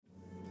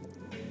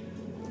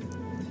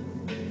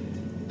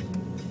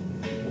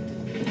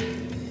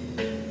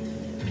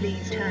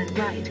Please turn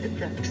right at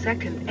the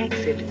second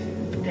exit,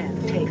 then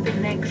take the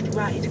next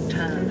right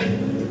turn.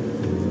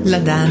 La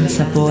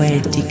danza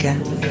poetica.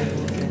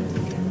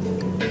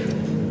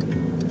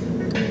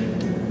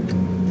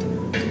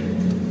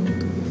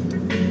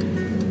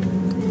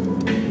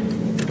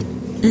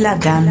 La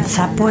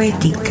danza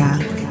poetica.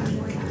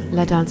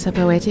 La Danza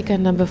Poetica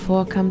number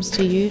 4 comes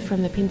to you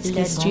from the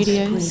Pinsky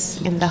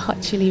Studios in the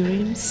Hot Chili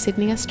Rooms,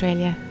 Sydney,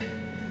 Australia.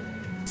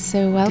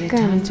 So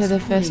welcome to the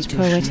first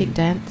poetic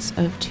dance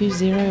of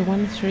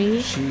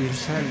 2013.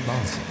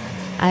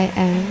 I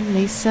am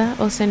Lisa,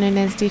 also known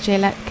as DJ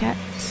LAPKAT,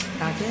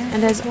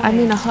 and as I'm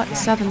in a hot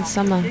southern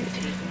summer,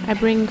 I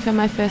bring for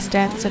my first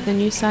dance of the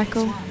new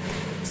cycle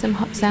some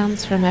hot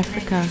sounds from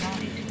Africa.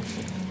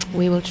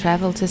 We will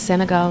travel to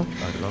Senegal,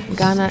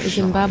 Ghana,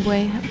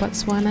 Zimbabwe,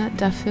 Botswana,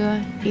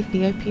 Darfur,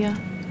 Ethiopia.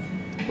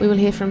 We will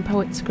hear from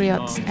poets,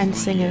 griots and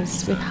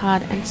singers with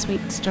hard and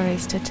sweet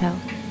stories to tell.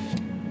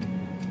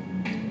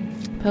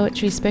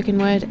 Poetry, spoken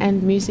word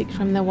and music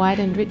from the wide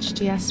and rich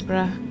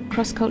diaspora,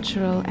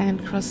 cross-cultural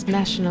and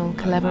cross-national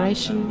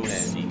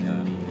collaborations.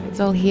 It's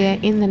all here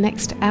in the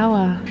next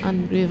hour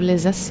on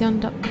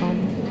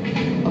griots.com.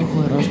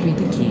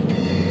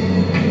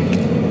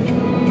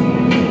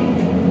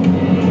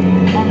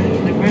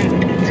 Follow the road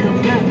until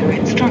further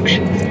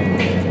instructions.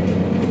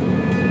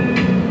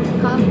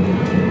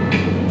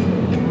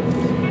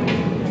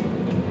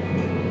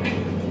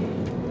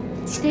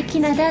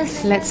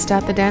 Let's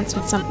start the dance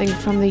with something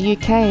from the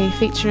UK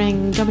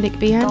featuring Dominic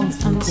Bian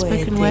on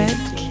spoken word,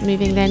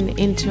 moving then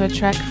into a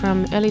track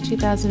from early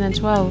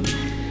 2012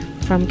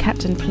 from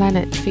Captain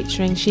Planet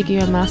featuring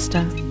Shigio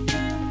Master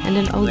and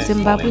an old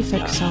Zimbabwe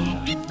folk song.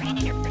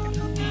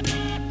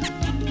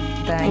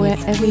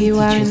 Wherever you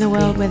are in the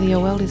world, whether your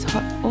world is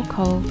hot or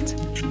cold,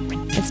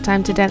 it's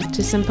time to dance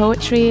to some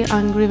poetry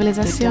on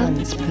Griots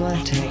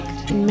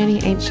in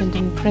many ancient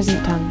and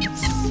present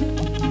tongues.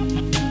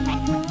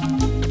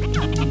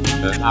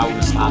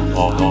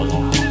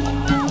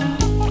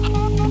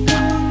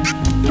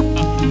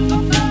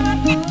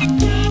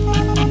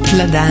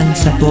 La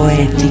danza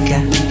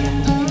poetica.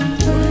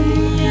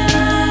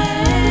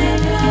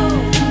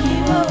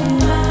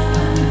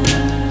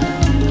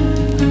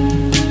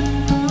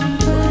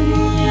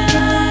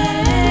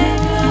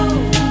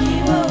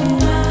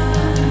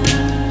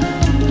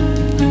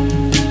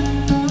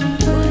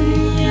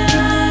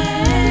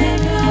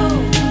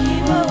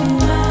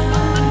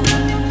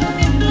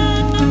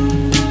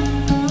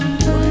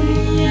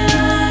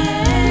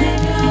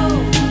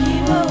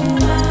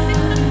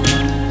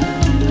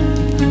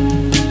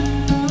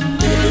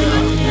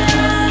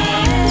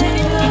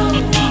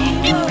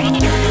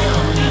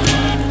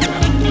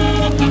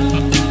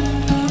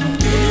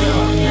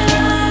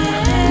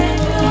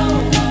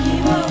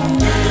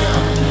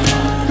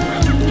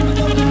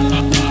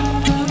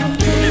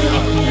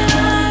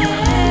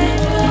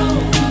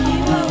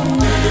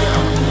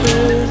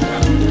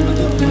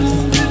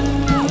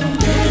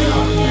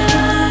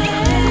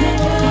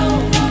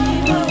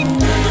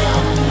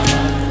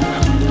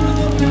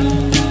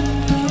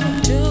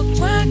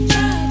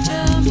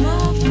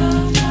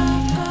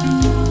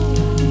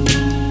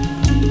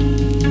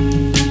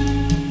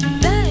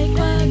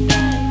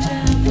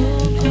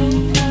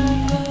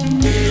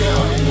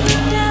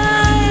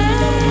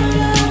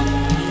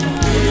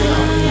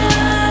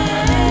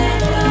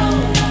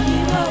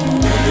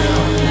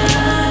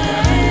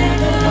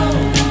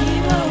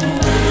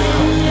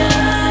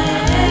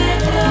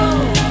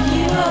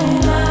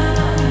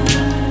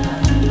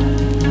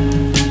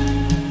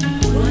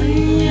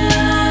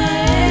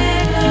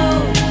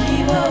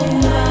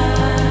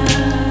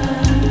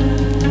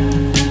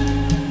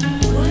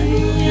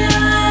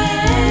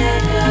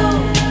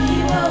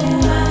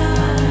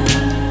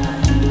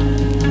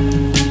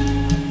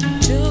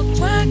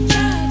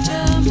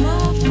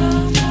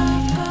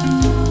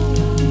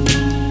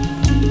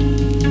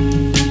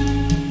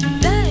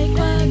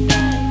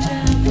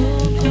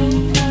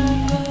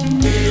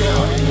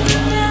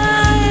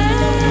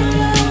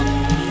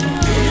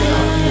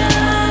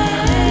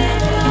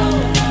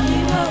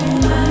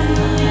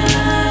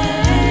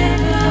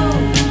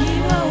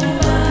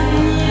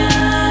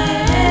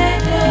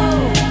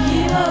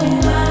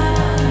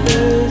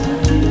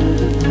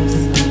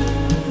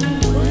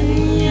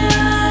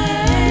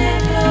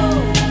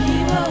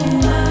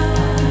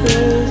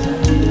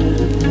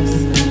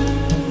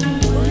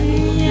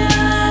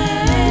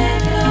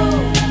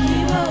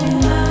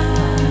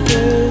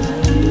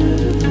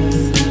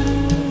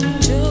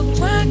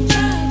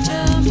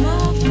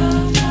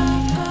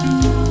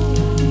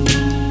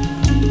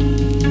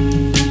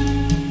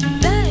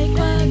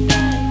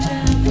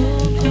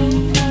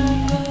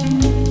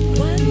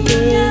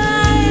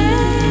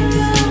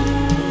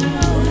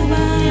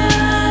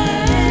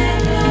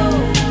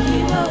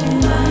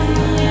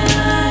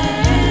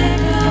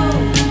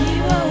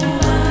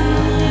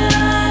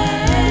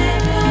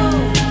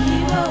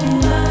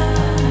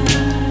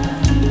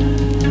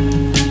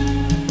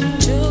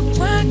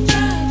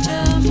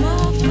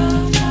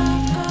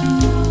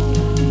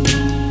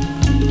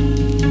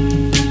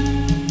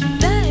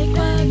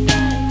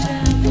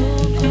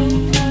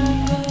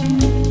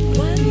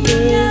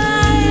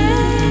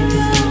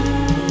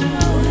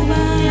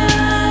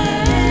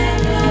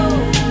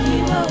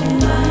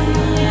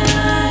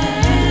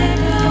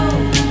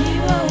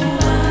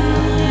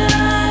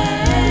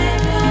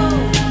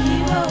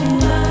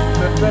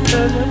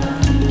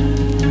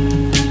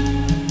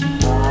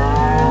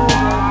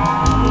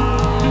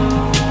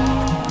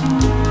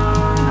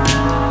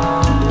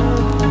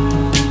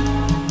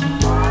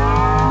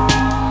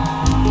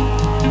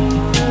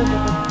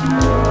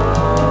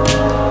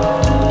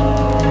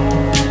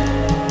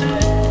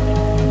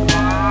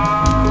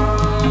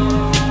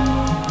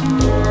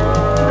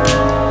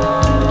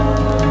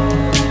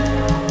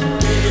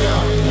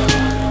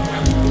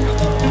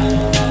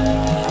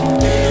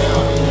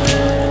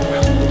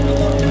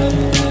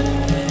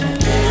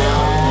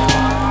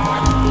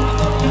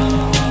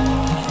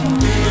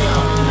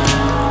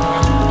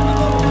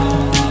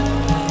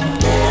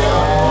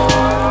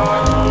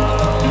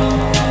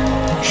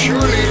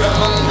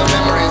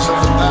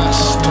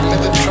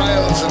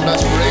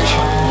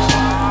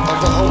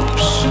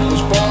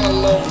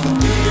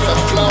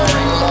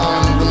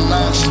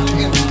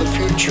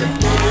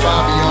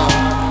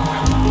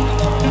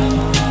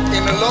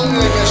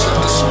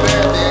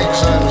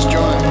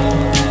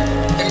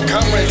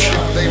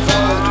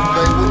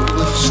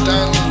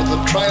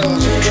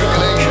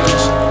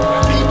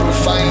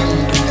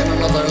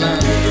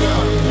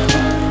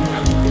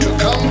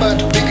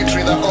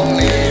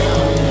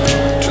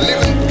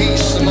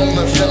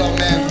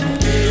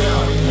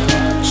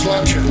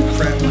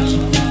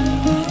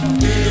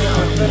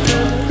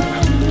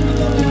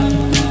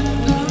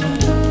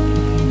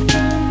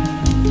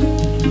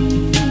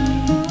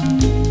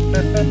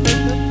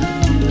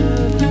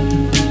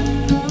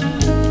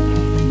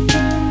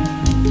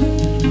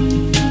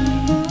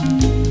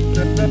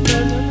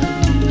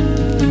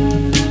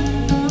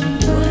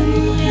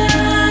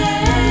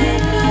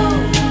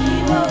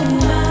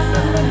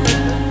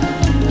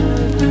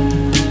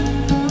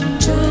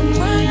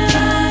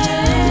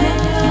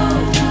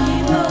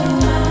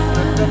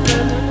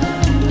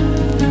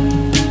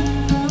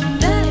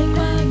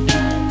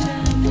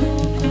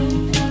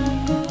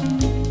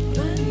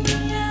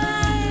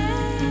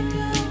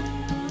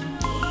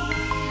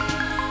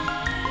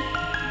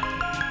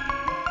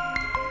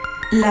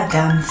 La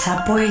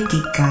danza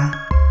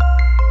poetica.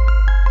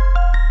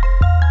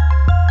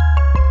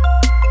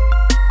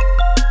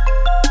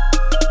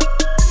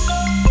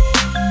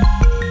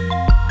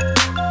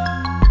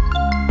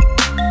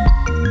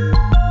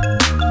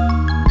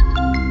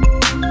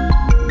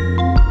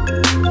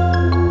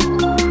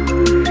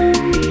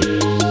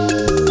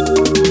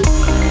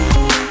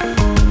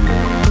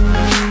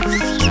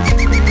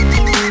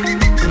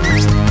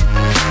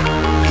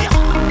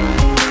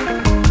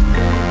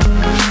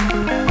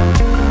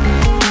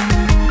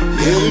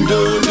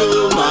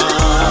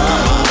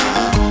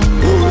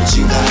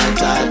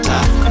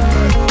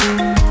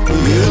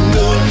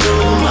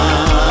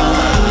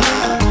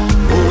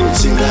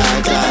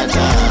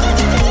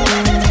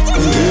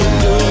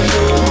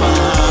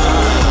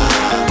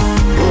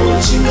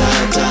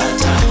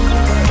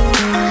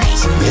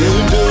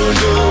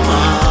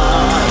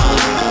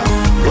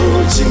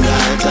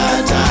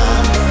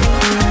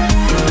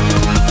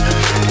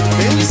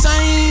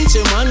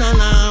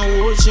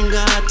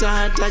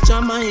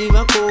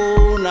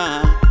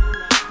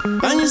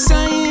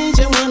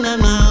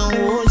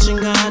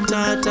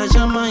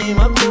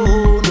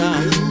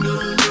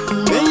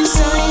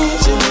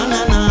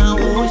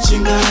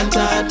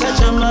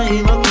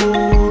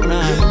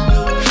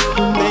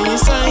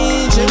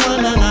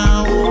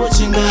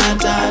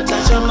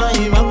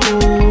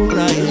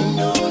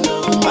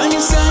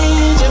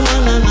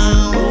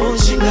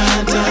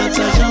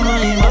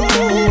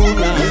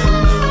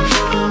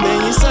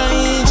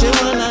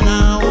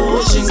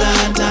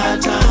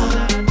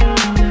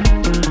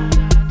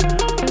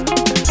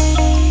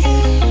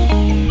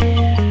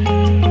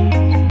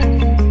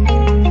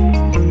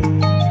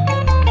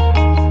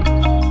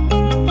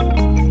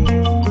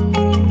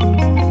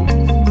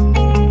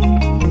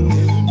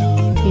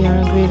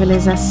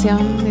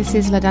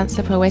 This is La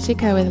Danza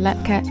Poetica with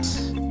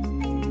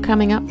LAPKAT,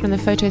 coming up from the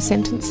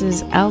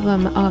Photosentences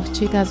album of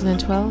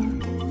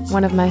 2012,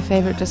 one of my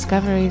favorite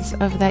discoveries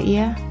of that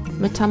year,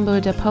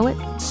 Mutambo the Poet,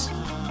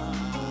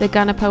 the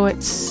Ghana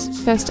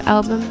Poet's first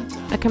album,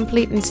 a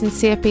complete and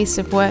sincere piece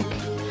of work,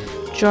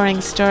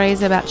 drawing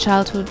stories about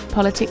childhood,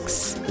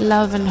 politics,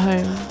 love and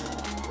home.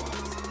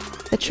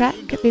 The track,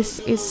 This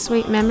Is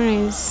Sweet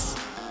Memories,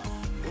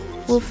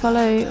 will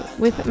follow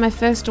with my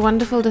first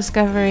wonderful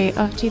discovery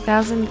of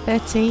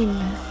 2013,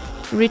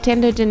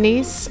 Rutendo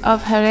Denise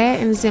of Harare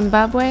in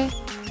Zimbabwe,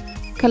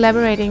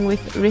 collaborating with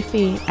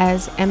Riffy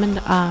as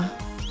M&R.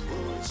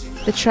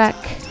 The track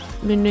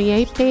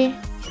Lunuyepe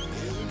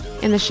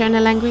in the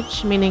Shona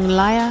language, meaning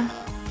liar,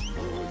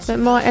 but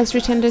more, as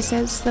Rutendo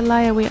says, the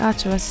liar we are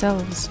to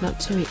ourselves, not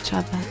to each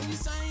other.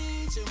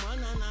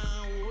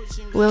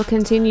 We'll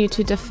continue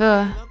to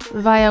defer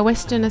via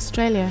Western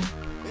Australia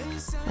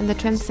and the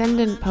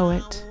transcendent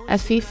poet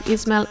Afif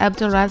Ismail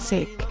Abdul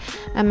Razik,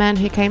 a man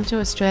who came to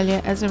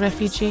Australia as a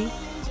refugee,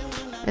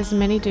 as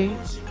many do,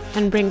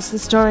 and brings the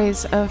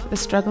stories of the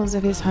struggles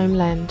of his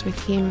homeland with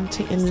him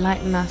to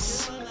enlighten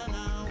us.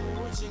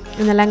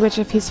 In the language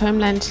of his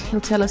homeland, he'll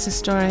tell us a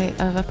story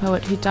of a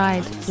poet who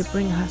died to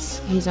bring us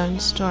his own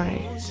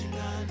story.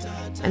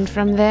 And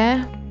from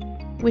there,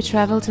 we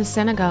travel to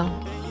Senegal,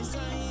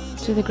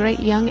 to the great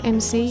young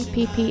MC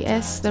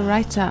PPS the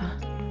writer.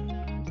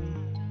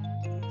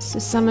 So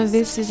some of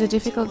this is a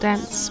difficult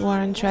dance, war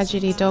and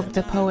tragedy dog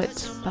the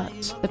poet,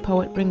 but the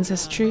poet brings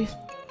us truth.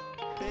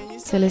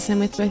 So listen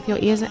with both your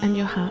ears and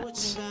your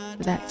heart.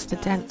 That's the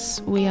dance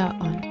we are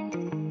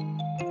on.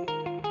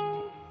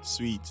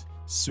 Sweet,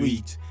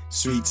 sweet,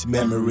 sweet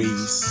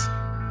memories.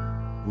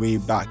 Way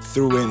back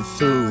through and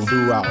through,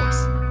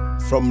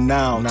 throughout. From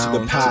now to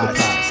the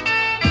past.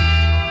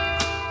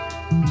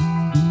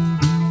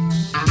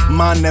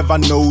 Man never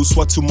knows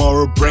what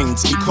tomorrow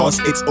brings because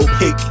it's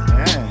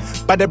opaque.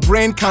 But the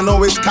brain can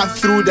always cut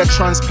through the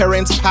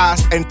transparent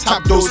past and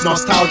tap those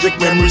nostalgic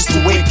memories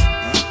to wake.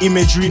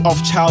 Imagery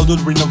of childhood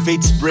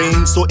renovates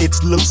brain so it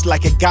looks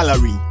like a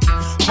gallery.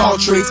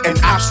 Portraits and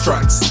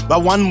abstracts,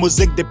 but one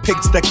mosaic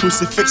depicts the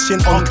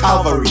crucifixion on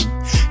Calvary.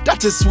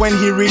 That is when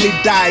he really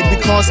died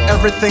because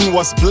everything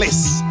was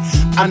bliss.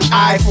 An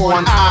eye for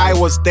an eye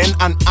was then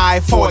an eye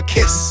for a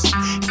kiss.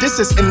 This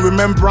is in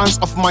remembrance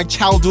of my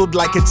childhood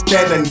like it's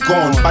dead and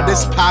gone, but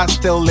this past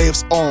still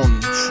lives on.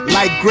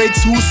 Like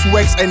greats whose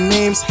works and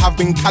names have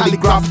been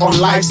calligraphed on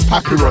life's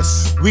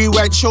papyrus. We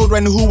were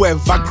children who were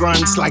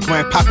vagrants like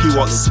my papi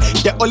was.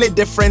 The only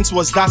difference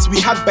was that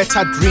we had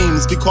better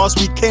dreams because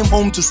we came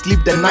home to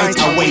sleep the night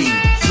away.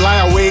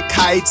 Fly away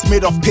kites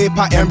made of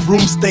paper and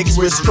broomsticks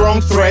with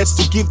strong threads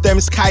to give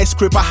them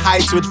skyscraper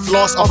heights with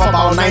floors of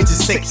about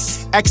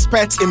 96.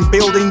 Experts in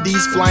building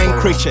these flying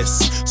creatures,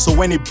 so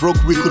when it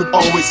broke we could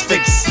always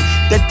fix.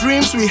 The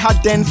dreams we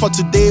had then for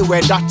today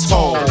were that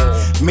tall,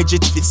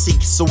 midget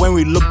physique, so when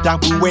we looked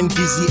up we went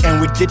dizzy and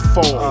we did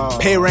fall.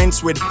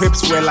 Parents with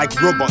whips were like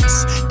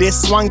robots, they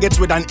swung it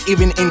with an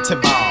even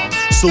interval.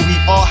 So we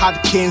all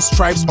had cane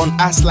stripes on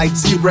us like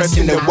zebras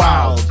in the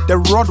wild. The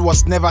rod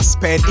was never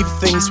spared if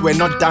things were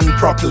not done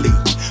properly,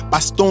 but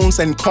stones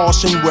and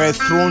caution were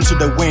thrown to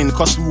the wind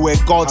cause we were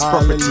God's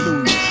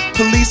property.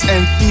 Police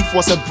and thief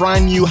was a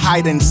brand new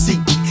hide and seek,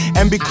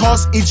 And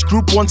because each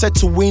group wanted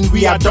to win,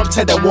 we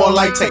adopted a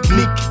warlike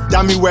technique.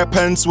 Dummy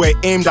weapons were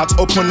aimed at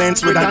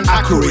opponents with an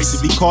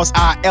accuracy because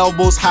our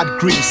elbows had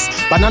grease,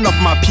 but none of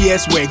my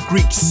peers were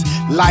Greeks.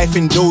 Life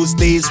in those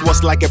days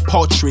was like a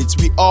portrait.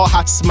 We all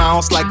had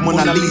smiles like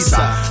Mona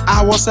Lisa.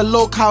 I was a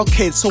local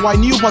kid, so I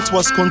knew what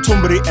was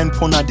contombre and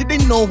pona.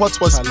 Didn't know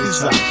what was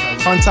pizza.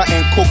 Fanta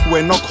and Coke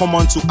were not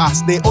common to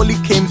us. They only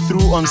came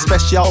through on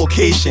special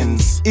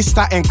occasions.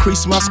 Easter and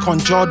Christmas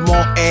conjured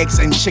more eggs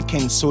and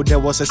chicken, so there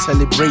was a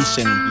celebration.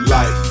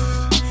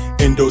 Life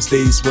in those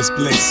days was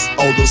bliss.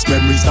 All those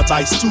memories that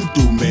I still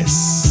do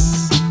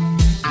miss.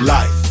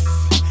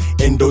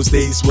 Life in those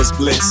days was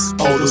bliss.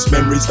 All those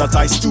memories that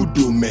I still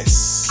do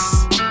miss.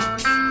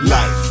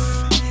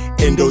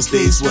 Life in those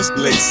days was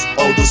bliss.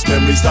 All those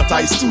memories that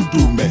I still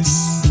do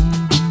miss.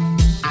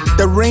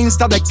 The rains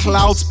that the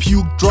clouds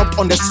puke dropped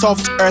on the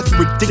soft earth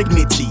with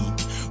dignity.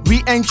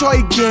 We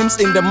enjoyed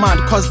games in the mud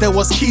cause there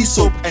was key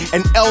soap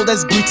and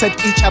elders greeted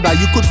each other.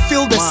 You could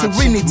feel the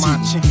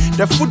serenity.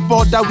 The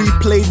football that we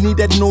played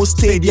needed no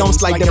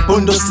stadiums like the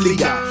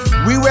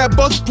Bundesliga. We were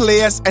both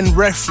players and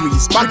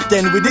referees. Back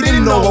then we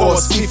didn't know what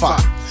was FIFA.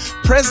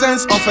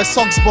 Presence of a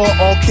socks ball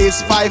or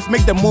case 5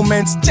 make the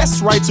moments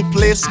just right to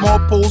play small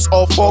poles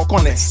or four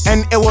corners.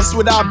 And it was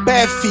with our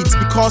bare feet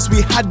because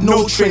we had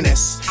no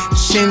trainers.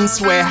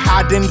 Shins were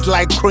hardened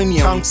like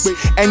craniums,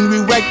 and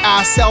we worked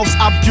ourselves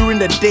up during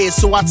the day.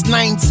 So at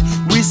night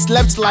we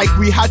slept like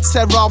we had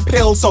several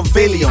pills of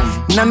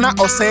Valium. Nana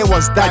Osei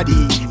was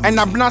daddy and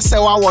Abna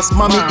Sewa was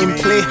mommy in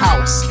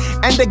playhouse.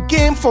 And the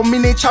game for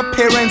miniature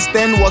parents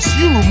then was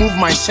you remove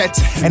my shirt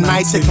and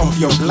I take off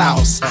your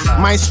blouse.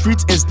 My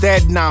street is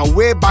dead now.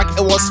 Way back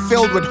it was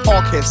filled with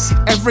hawkers.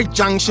 Every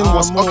junction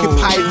was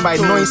occupied by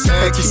noisy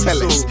petty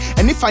sellers.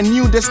 And if I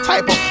knew this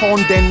type of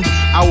horn then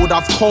I would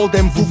have called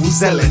them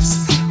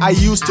vuvuzelas. I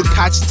used to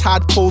catch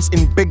tadpoles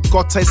in big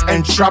gutters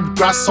and trap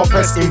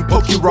grasshoppers in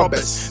pokey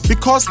robbers.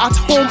 Because at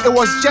home it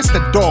was just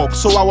a dog,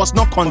 so I was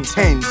not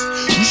content.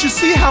 You should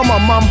see how my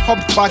mom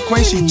hopped back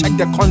when she checked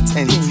the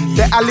content.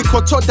 The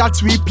alikoto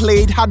that we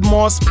played had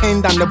more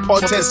spin than the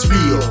potter's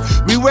wheel.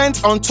 We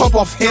went on top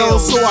of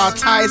hills so our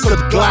tires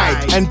could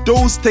glide, and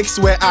those sticks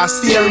were our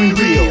steering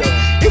wheel.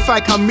 If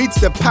I can meet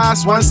the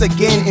past once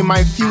again in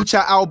my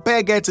future, I'll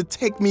beg her to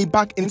take me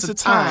back into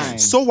time,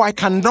 so I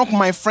can knock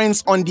my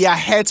friends on their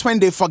heads when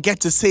they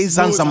forget to say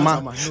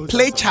Zanzama.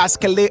 Play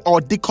Chaskele or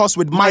Dikos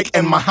with Mike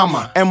and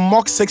Mahama, and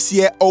mock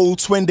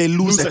 6-year-olds when they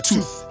lose a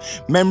tooth.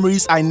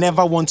 Memories I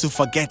never want to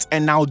forget,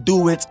 and I'll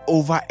do it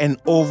over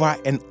and over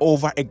and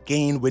over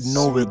again with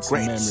no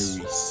regrets.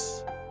 Memories.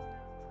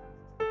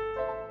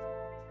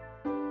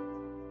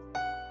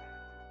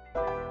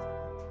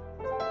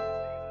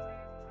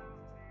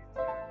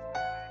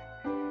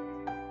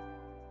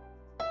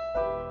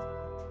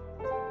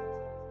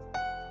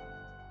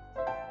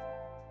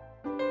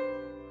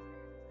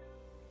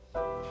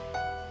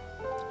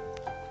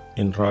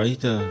 إن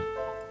رأيت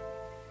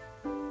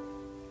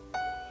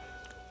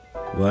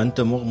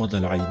وأنت مغمض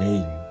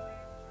العينين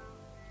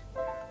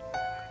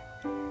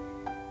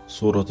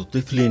صورة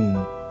طفل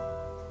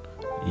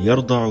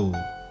يرضع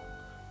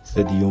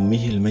ثدي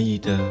أمه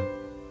الميتة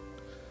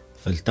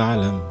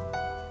فلتعلم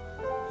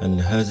أن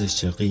هذا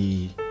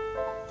الشقي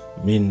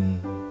من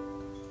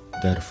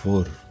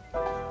دارفور.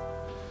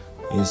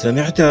 إن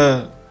سمعت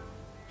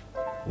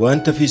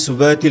وأنت في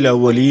سبات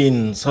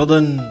الأولين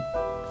صدى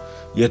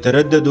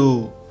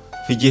يتردد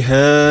في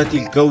جهات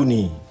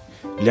الكون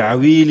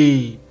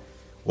لعويل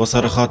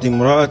وصرخات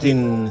امرأة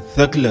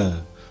ثكلى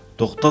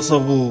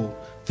تغتصب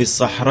في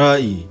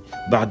الصحراء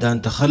بعد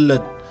أن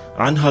تخلت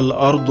عنها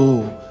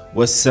الأرض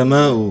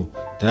والسماء،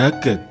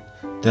 تأكد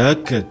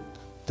تأكد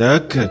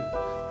تأكد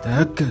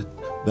تأكد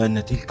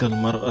بأن تلك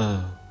المرأة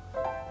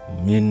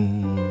من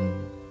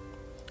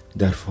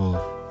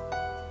دارفور.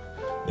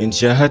 إن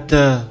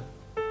شاهدت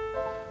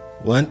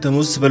وأنت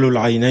مسبل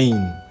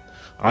العينين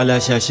على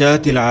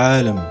شاشات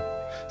العالم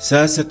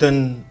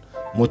ساسة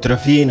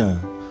مترفين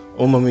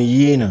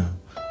أمميين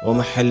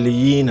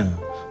ومحليين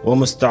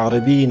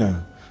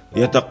ومستعربين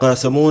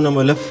يتقاسمون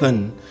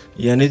ملفا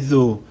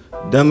ينذ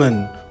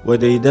دما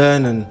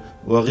وديدانا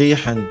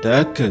وغيحا،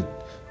 تأكد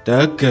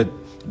تأكد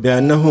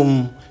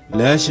بأنهم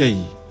لا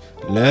شيء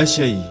لا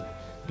شيء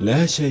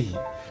لا شيء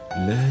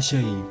لا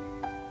شيء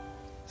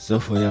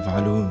سوف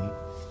يفعلون.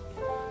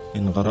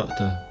 إن قرأت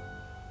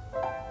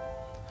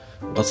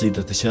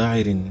قصيدة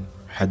شاعر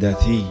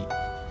حداثي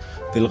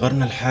في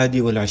القرن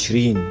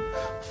 21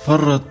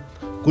 فرت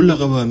كل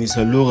غواميس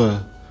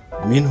اللغة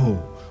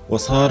منه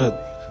وصارت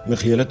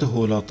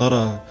مخيلته لا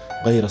ترى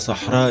غير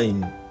صحراء،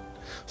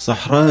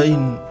 صحراء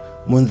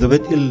منذ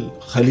بدء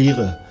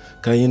الخليقة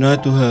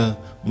كائناتها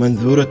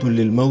منذورة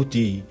للموت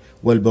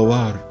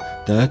والبوار.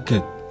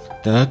 تأكد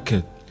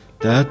تأكد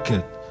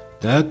تأكد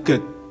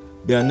تأكد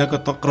بأنك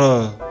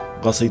تقرأ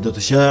قصيدة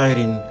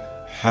شاعر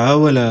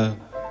حاول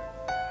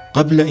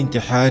قبل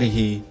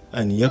انتحاره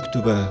أن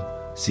يكتب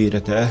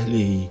سيرة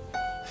أهله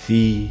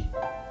في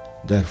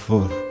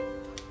دارفور.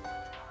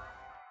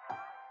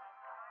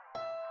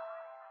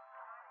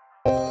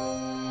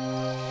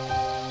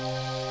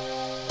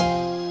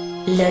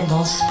 La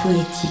danse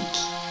poétique.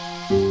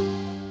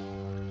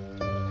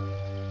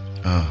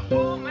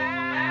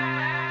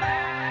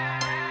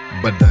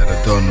 Ba dara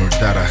doonul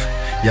dara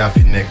yaa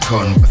fi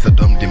nekkoon ba sa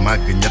doom di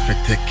màgg ñafe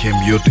tekkeem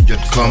yootu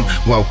jot koom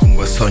waaw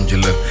kumba sonj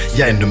la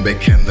yaay ndumbe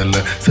kenn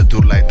la sa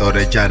tur lay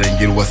doore jaare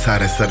ngir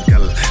wasaare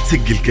sargal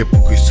siggil képp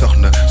kuy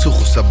soxna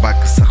suxu sa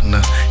bàkk sax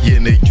na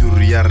yéenay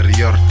jur yar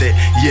yorte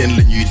yéen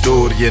la ñuy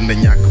dóor yéen a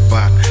ñàkk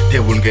baat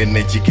teewul ngay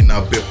ne ci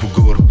ginnaaw bépp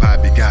góor paa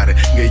bi gaare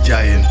ngay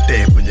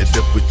jaayante bañ a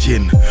dëpp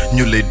cin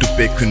ñu lay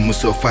duppeekuñ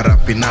musoo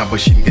farafina ba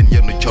Chine ngeen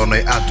yenn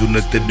coonoy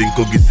àdduna te duñ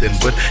ko gis seen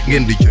bët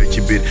ngeen di jooy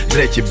ci biir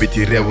ree ci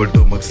biti reewal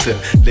doom ak sër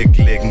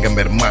léeg-léeg nga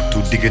mer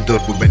matu digge door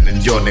bu beneen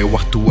njoone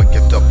waxtu wacce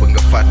topp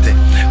nga fàtte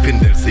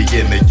findel sa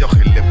yéene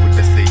joxe lépp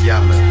te sa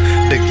yàlla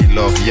dëggi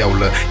loof yow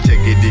la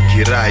jege di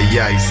ki raay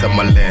yaay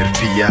sama leer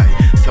fi yaay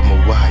sama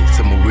waay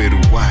sama wéeru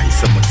waay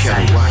sama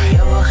keru waay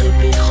yow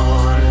xippi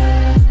xool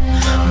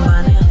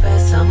mbaneex fe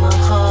sama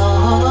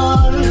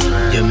xool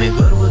jëme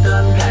góor bu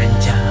doon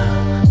gànca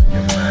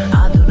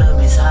àdduna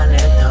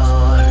misaale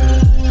tool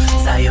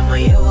saa yu ma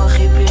yow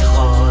xippi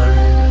xool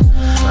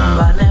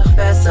mbaneex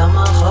fe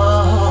sama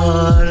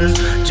xool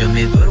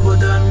jëme góor bu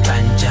doon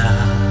gànca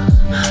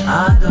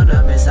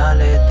àdduna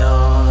misaale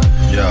tool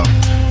yow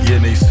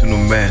yéenay sunu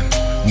meen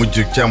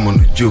mujjug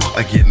jamono juux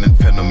ak yeneen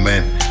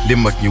phénomène li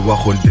mag ñi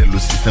waxoon dellu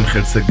si seen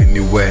xel sëgg ni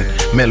ween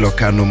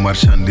melokaanu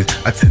marchandise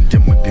ak seen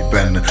jëmm di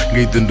benn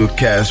ngay dund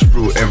cash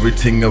through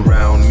everything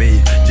around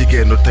me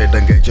jigéenu tey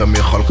dangay jommi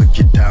xol ko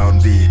ci town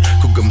bi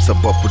ku gëm sa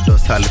bopp doo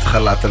salit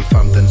xalaatal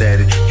femme te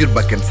ndeeri jur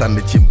bakken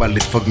sànni ci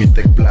mbalit foog ñu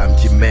teg blâme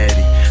ci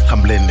mairie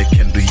xam leen ne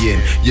kenn du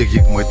yéen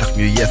yëg-yëg mooy tax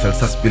ñu yeesal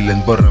sas bi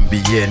leen borom bi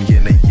yéen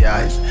a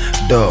yaay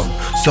doom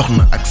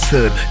soxna ak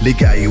sër li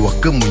gaa yi wax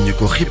gëmuñu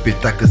ko xippi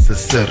takk sa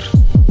sër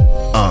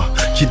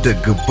ci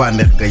dëgg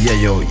bànneex nga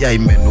yeyoo yaay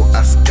menu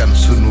askan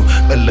sunu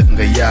ëllëg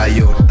nga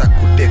yaayoo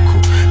takku dekku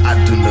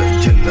àdduna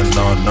jël la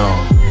noono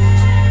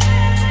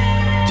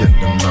jël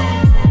la noono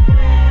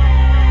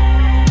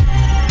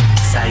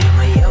saa yu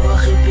ma yeewoo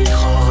xippi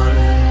xool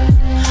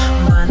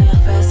bànneex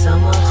fee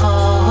sama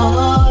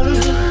xool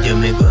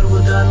jëme góor bu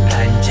doon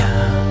gànca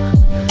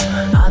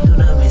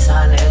àdduna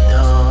misaale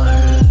tool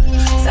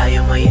saa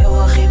yu ma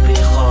yeewoo xippi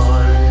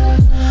xool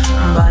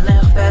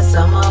bànneex fee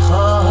sama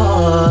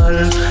xool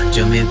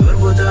jëme góor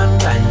bu doon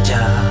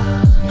gànca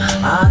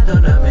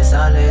àdduna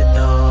misaale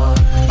tool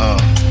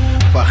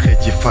faaxee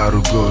ci faaru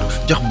góor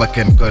jox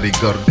bakken gori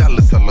góor gàll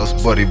sa los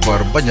bori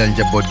bor bañal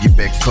njaboot gi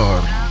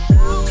bekkoor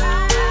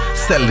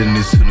sell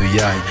ni sunu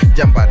yaay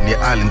jàmbaat ni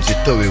alim si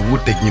tawe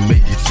wuteeg ñi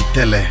may gis ci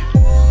télé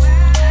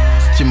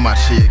ci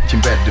marché yeeg ci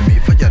mbedd mi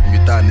fajar ñu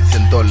daani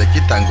seen doole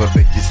ci tàngoor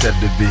beeg ci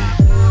sedd bi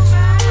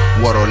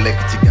waroo lekk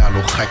ci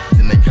gaalu xaj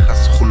dinañ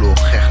xas xuloo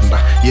xeex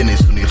ndax yéene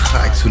sunuy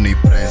xaaj sunuy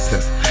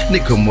princesse ni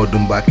ko Modou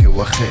Mbacke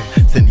waxee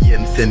seen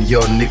yéen seen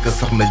yoon ni ko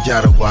soxna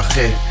Jaara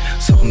waxee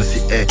soxna si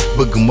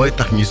bëgg mooy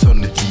tax ñu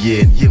sonn ci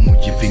yéen yéemu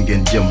ci fi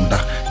ngeen jëm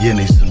ndax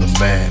yéenay sunu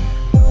meen.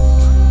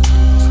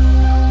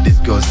 This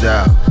goes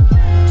out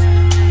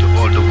to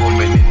all the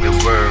women in the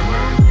world.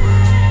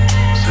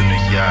 Sunu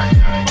yaay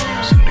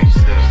sunuy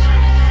sër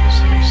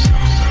sunuy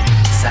soxna.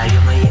 saa yu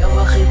ma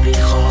yeewoo xippi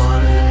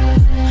xool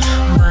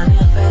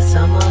bànneex fee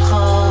sama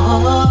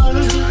xool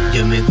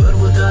jëme góor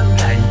bu doon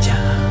gànca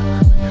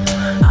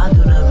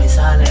àdduna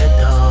misaale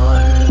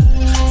tool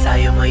saa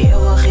yu ma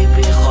yeewoo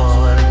xippi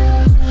xool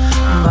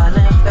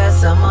bànneex fee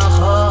sama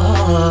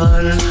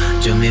xool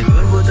jëme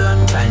góor bu doon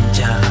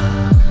gànca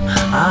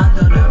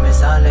àdduna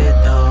misaale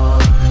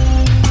tool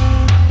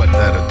ba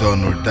dara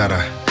doonul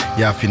dara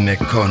yaa fi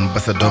nekkoon ba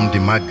sa doom di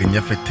màgg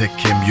ñafe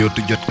tekkeem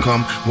yootu jot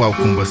koom waaw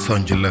kumba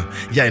sonj la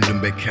yaay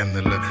ndumbe kenn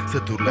la sa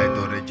tur lay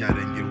doore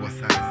jaare ngir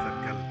wasaare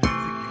sargal.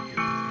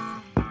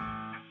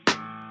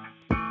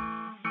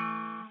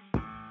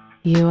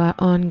 You are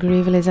on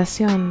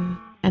Griotsisation,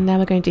 and now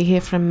we're going to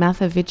hear from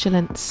Mouth of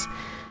Vigilance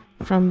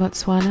from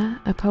Botswana,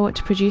 a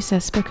poet, producer,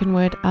 spoken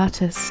word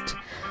artist,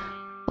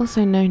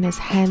 also known as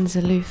Hands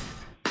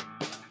Aloof.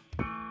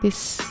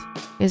 This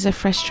is a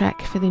fresh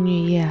track for the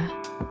new year,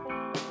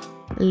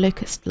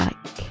 Locust-like.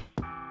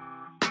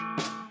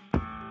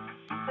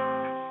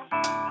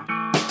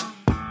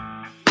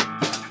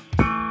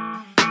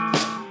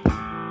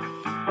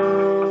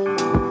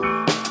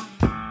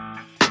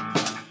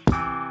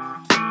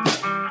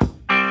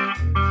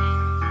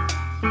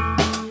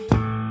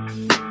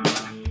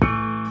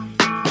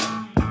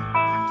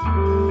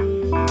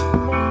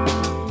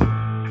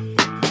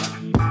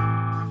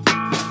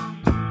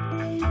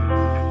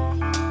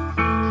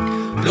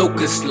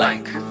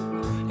 Locust-like,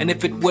 and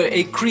if it were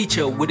a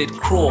creature, would it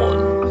crawl?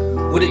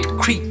 Would it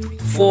creep,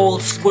 fall,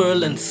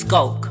 swirl, and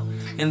skulk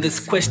in this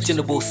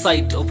questionable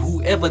sight of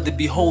whoever the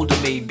beholder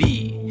may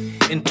be?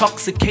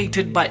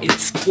 Intoxicated by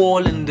its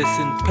squall in this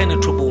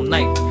impenetrable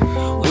night,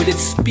 would it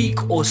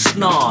speak or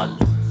snarl,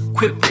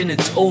 quipped in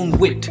its own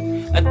wit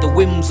at the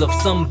whims of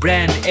some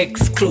brand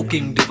X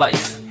cloaking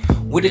device?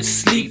 Would it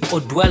sleep or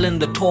dwell in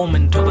the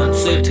torment of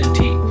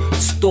uncertainty,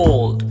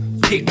 stalled,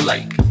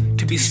 pig-like,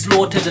 to be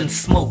slaughtered and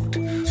smoked,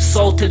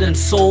 salted and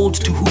sold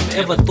to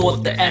whomever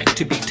thought the act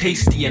to be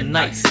tasty and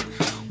nice?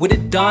 Would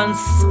it dance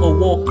or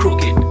walk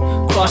crooked,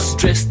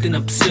 cross-dressed in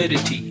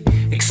absurdity,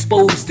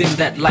 exposed in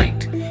that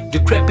light,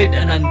 decrepit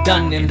and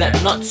undone in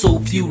that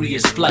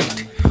not-so-furious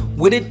flight?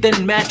 Would it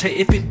then matter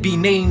if it be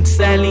named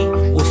Sally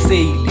or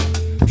Saily,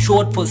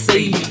 short for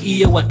Saily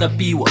iya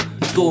watapiwa,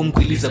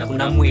 tomkwiliza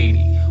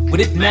kunamweli?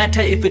 Would it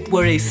matter if it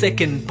were a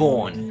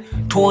second-born,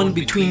 torn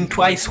between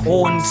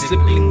twice-horned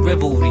sibling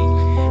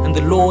revelry, and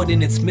the Lord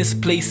in its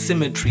misplaced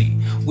symmetry?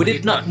 Would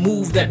it not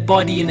move that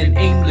body in an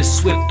aimless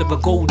swift of a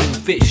golden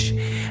fish,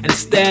 and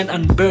stand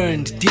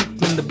unburned deep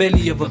in the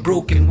belly of a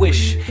broken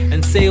wish,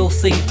 and sail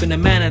safe in a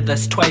manner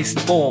that's twice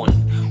born?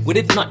 Would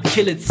it not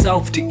kill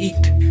itself to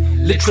eat,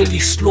 literally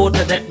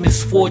slaughter that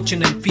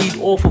misfortune and feed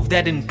off of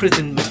that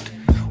imprisonment?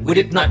 Would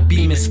it not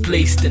be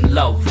misplaced in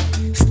love,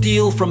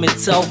 steal from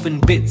itself in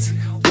bits?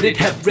 Would it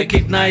have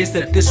recognized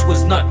that this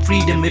was not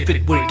freedom if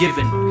it were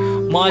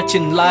given? March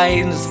in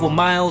lines for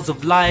miles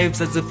of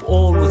lives as if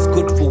all was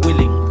good for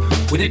willing.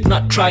 Would it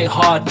not try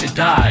hard to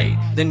die,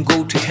 then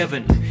go to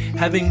heaven,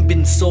 having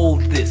been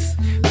sold this?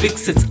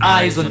 Fix its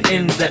eyes on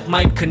ends that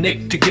might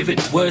connect to give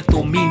it worth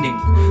or meaning.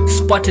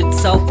 Spot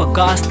itself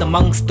aghast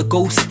amongst the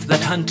ghosts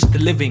that hunt the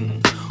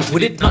living.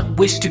 Would it not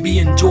wish to be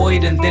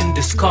enjoyed and then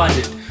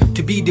discarded,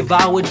 to be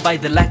devoured by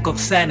the lack of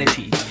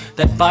sanity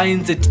that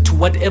binds it to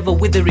whatever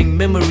withering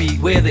memory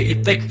where the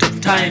effect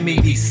of time may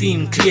be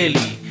seen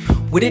clearly?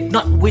 Would it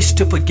not wish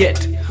to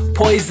forget,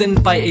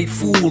 poisoned by a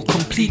fool,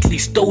 completely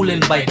stolen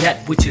by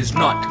that which is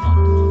not?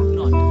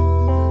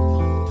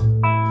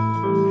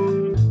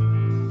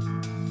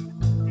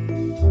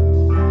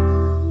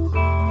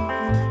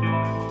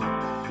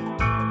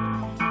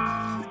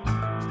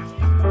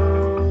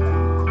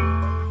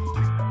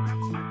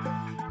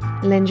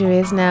 Lend your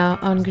ears now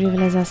on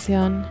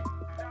Griotsation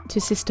to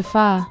Sister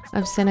Fa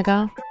of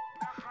Senegal,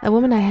 a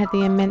woman I had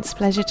the immense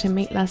pleasure to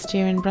meet last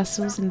year in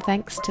Brussels, and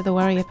thanks to the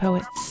Warrior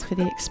Poets for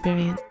the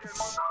experience.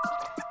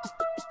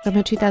 From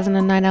her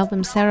 2009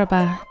 album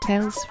Saraba,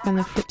 Tales from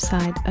the Flip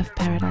Side of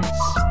Paradise.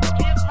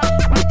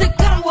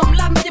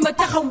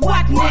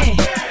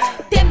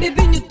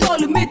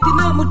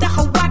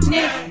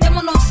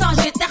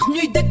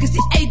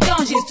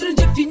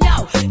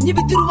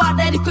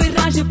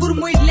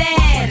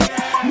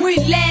 Muy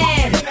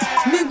leer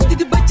mi ngi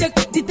di bëccëg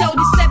di taw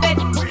di sebet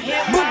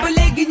boobu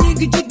léegi ñi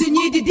ngi judd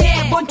ñi di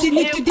dee bonte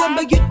nit yu démb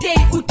yu tey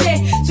ute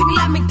suñu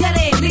làmmiñ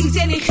tere léegi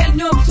seeni xel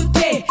ñoom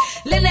sutee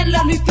leneen la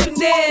ñuy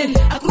firndeel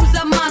ak ru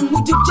zaman mu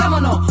jub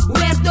jamono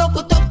weer doo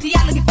ko toog te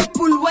yàlla ngi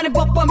fippul wane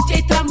boppam ci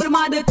ay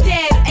tremblement de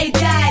terre ay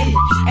daay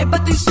ay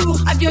batuy suux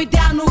ak yooy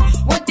daanu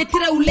wante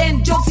terew leen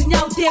jóg si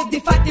ñaaw teef di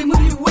fàtte mu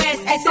ñu wees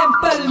ay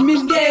simple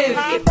mindeef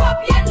hip hop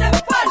yenn la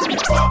fal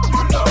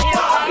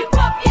hip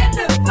hop yenn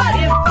la fal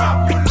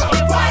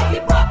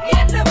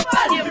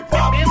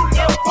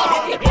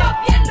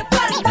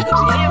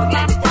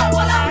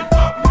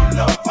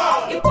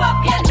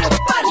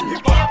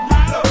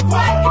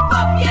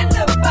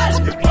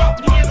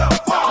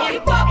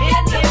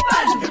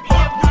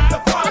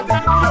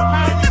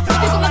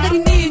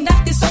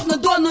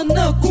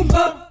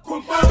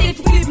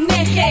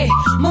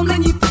moom la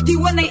ñuy futti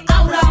wane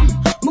awram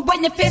mu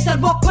bañ a feesal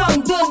boppam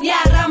doon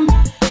yaaram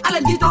ala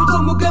jiital ko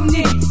mu gëm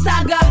ni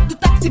saaga du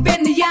tax si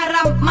benn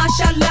yaaram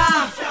mashallah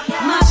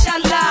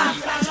mashallah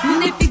ñu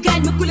ne fi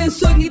gaañ ma ku leen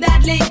soo ngi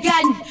daal lay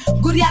gaañ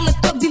góor yàlla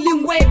toog di lim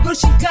way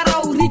brochine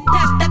karaw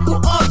ritaat takku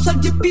or sol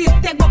ji biir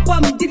teg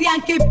boppam dir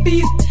yanke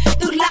biir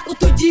tur làkku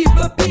tuji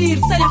ba biir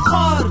sañ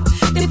xoor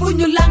te fu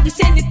ñu lang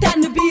seeni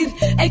tànn biir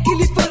ay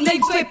kilifa lay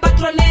koy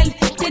patronel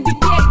te di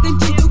teeg dañ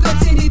ciy dugal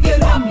seeni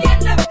dërëm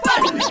yenn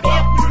fal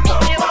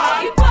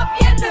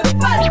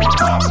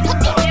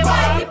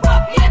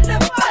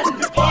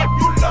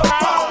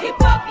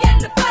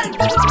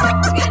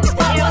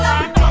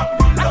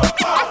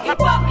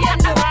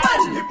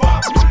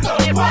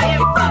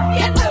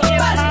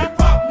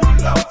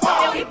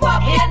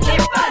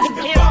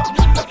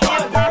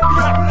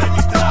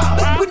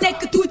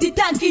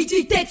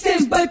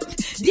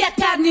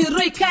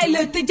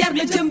te jar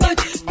la jëmbët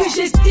que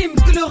j'estime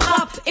que le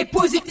rap est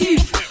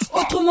positif,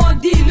 autrement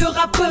dit le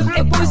rappeur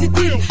est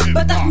positif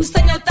ba tax mu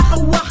sañoo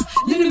taxaw wax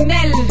li nu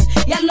mel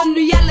yàlla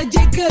nu yàlla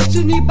jéggal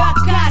suñuy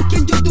bàkkaar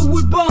kenn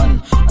judduwul bon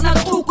on a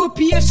trop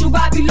copié sur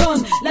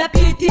Babylone la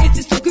piété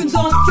c'est ce que nous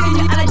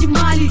enseigne Aladji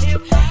Malick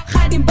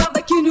Khadim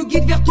Bamba qui nous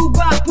guide vers tout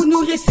bas pour nous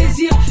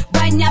ressaisir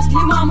Baye Niass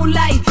Limamou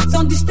Laye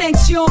sans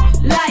distinction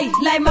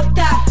Laye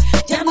Makhtar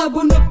jar na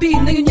ba noppi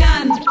nañu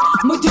ñaan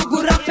ma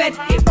jógu rafet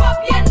hip hop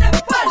yenn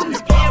fal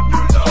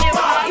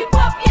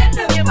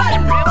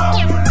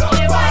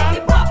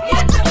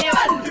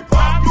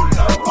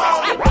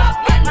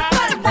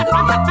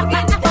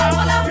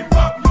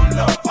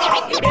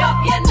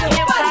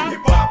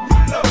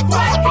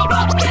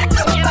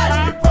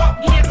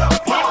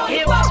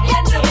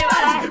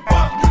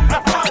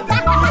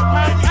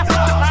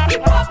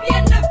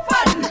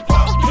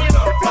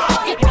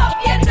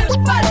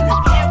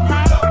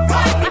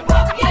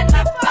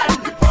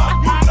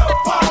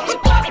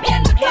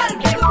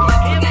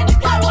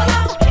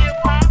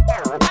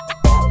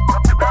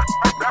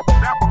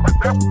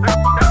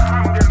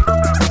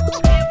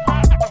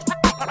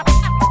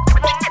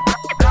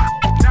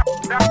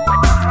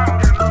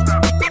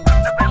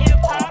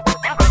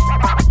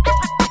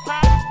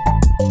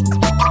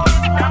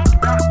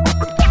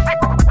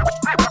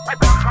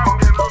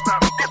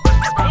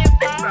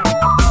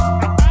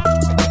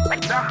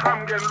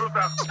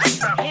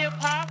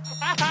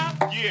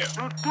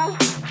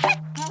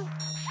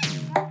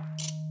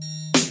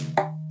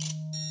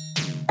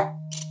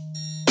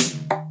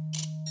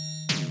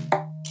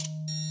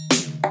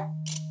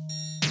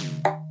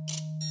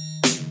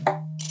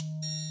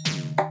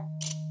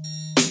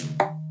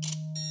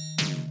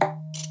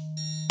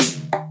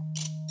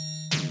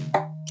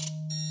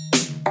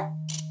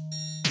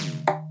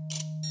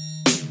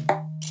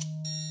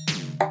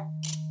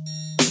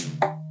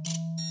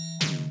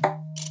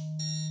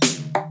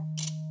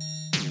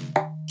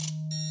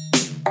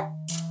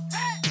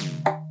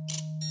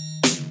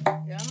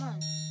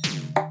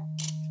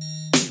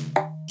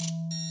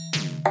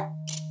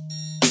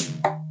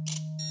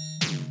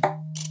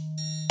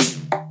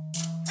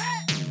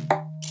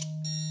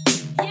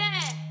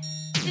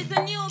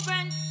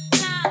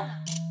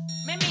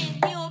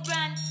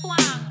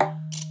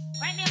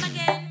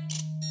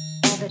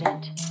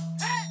evident.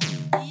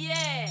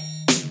 Yeah.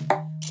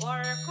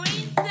 Warrior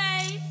Queen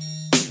say.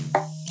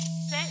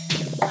 Set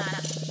this man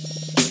up.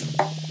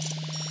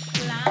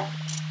 Clap.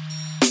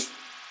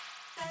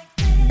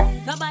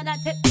 No matter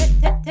tip.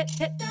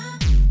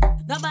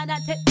 No matter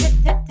tip.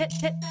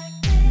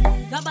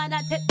 No matter tip. No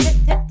matter tip.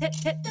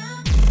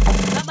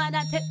 No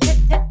matter tip.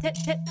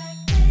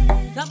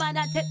 No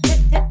matter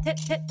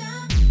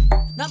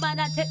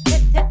tip.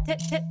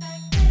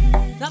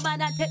 No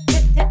matter tip.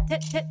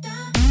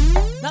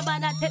 No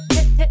matter tip.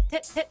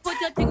 Put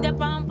your thing the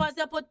pampas,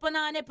 you put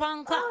punani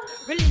panka.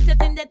 Release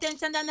it in the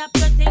tension, then up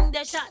your thing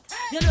the shot.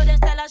 You know the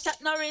style of shot,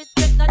 no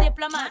respect, no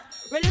diplomat.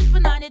 Release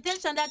punani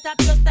tension, that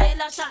up your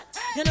style of shot.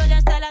 You know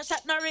the style of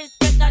shot, no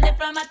respect, no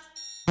diplomat.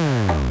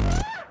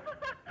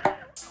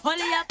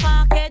 Only a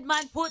fuckhead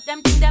man put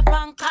them thing the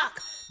pancock.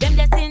 Them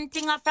the same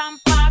thing from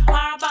far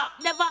back.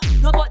 Never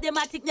know about the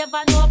matic,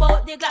 never know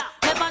about the Glock.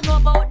 Never know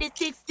about the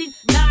 16,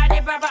 nor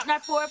the Barack,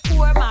 not 4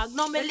 mag.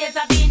 No me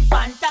laser beam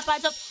pan, tap a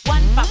just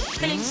one pop,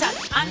 killing shot,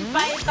 and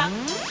 5 back.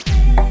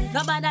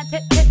 No matter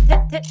tip.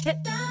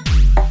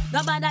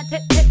 No matter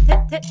tip.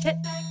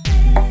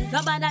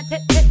 No matter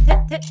tip.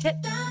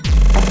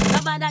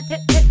 No matter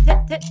tip.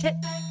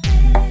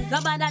 No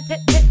matter tip.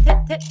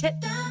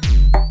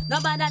 No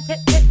matter tip.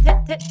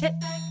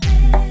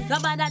 No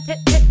matter tip.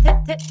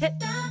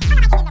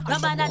 No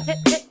matter tip.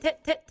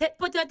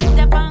 Put your thing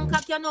the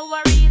Bangkok, you know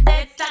a real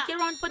dead stack. You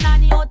run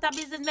punani out of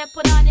business, make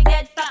punani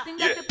get fat. Think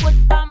that you put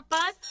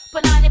pampers,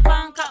 punani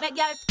Bangkok, make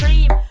girl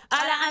scream. All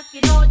I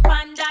asking out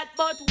pan that,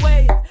 but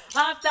wait.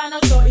 After no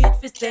show it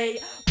fi stay.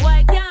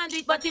 Boy can't do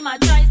it, but him a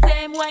try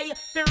same way.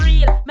 For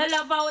real, me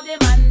love how the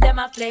man dem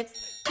a flex.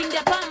 King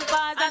the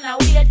pampers and a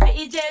wait for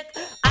eject.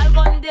 I'll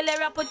gun the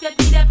lyric, put your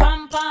thing the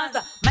pampers.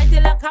 Mighty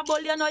like a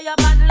bull, you know you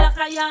bad like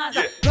a yard.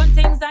 Run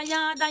things a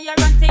yard and you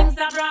run things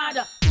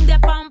abroad. King the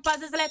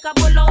pampers is like a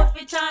bull out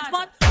for charge.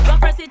 But don't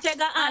press the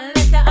trigger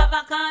unless you have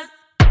a cause.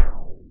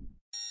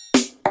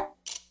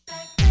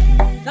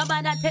 No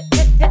matter tip.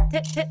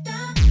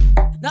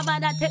 No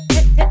matter tip.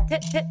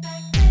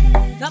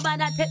 No matter tip. No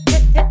matter tip.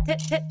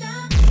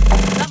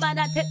 No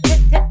matter tip.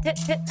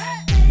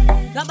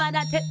 No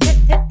matter tip.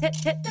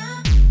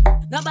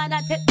 No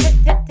matter tip.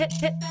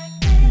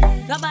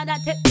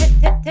 No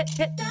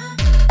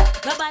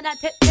matter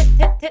tip.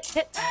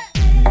 No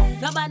matter tip.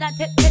 No matter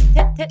tip.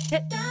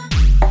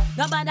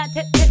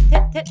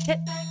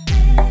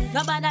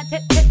 No matter tip. No matter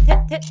tip.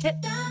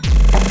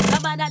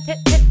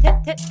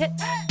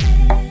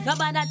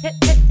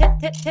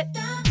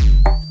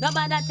 No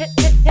matter tip.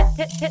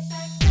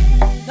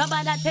 No matter tip. No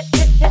matter tip.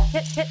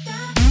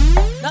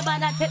 No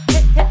matter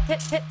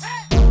tip.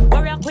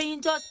 Warrior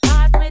Queen just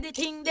pass me the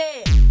thing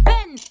there.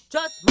 Ben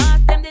just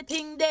mask them the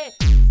thing there.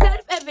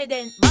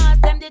 Self-evident,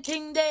 mask them the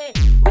thing there.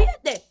 Wait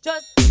there,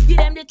 just give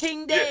them the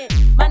thing there.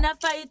 Man a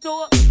fight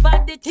to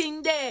bad the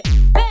thing there.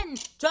 Ben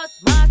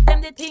just mask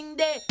them the thing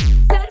there.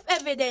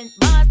 Self-evident,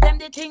 mask them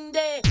the thing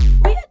there.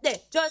 Wait there,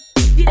 just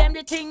give them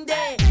the thing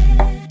there.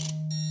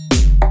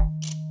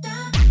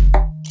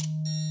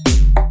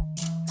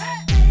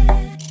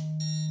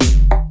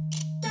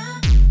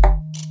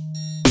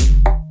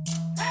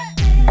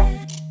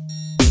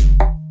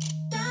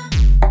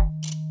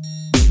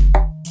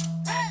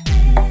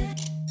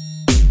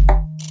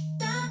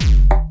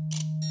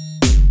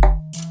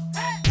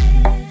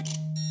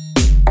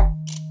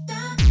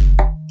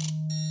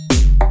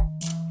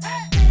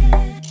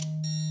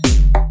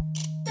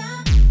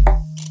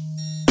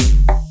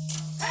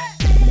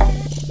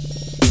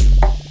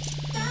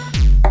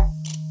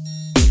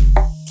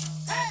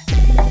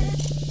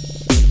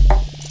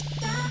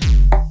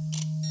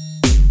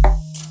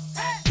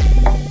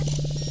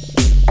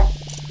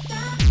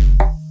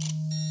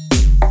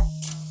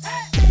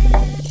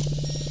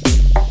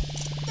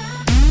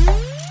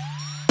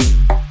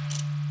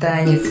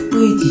 Танец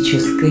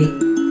поэтической.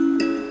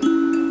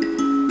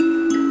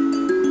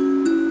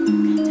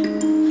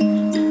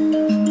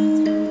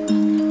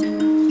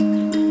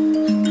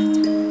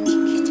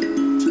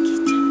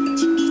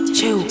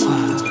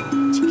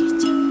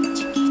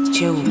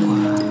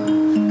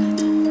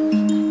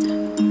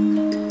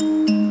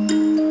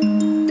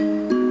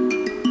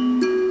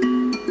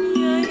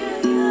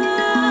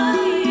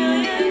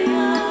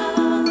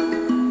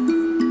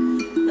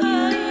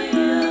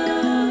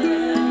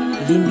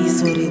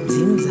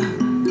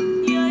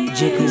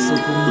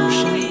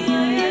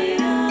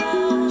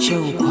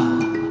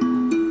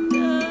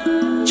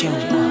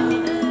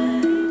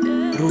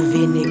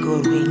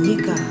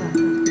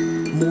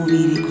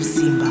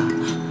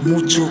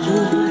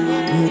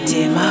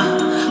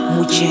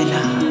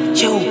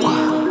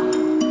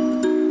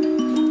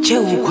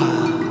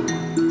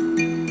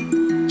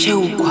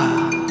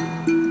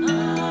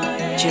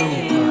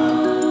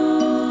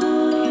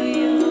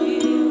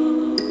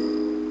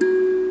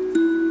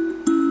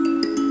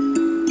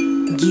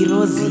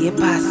 Girozi e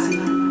pasi,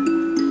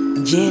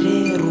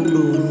 jere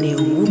rudo ne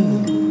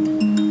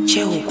umu,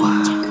 cheukwa,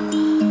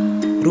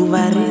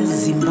 ruvare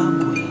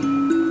Zimbabwe,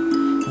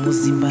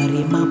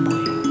 muzimbare mabwe,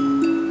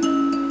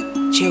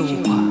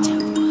 cheukwa.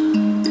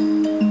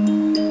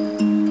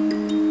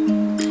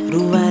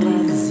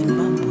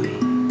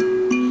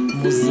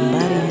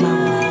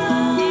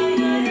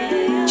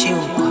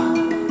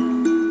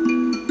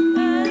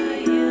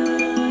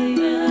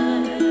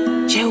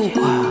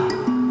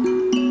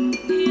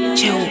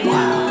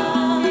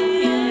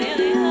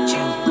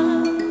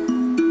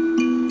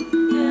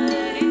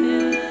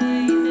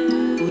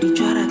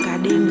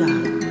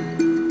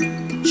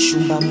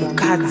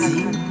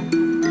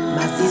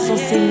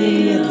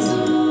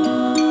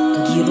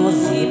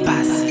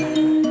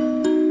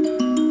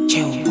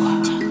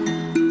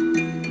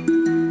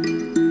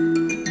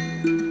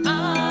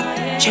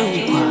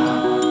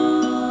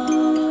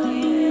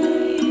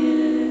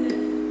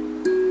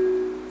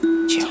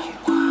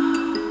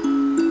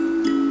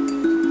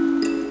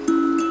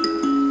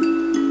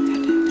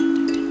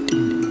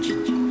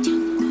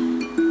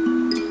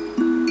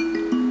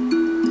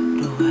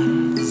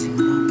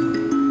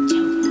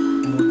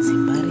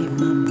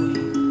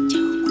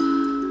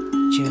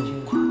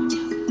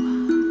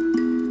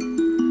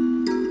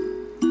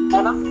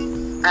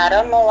 Mama, I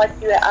don't know what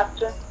you are up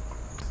to.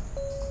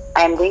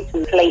 I'm going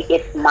to play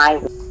it my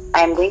way.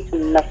 I'm going to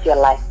mess your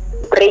life.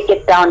 Break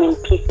it down in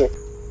pieces.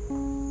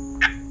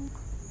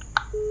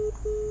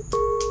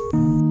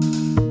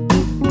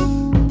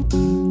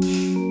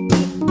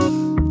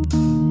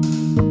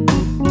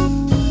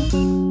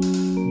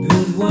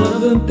 This is one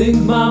of them things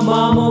my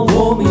mama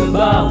warned me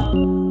about.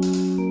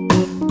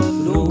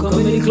 Don't come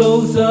any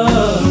closer.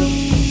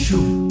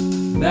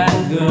 Shoot,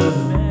 bad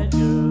girl.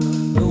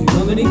 Don't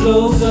come any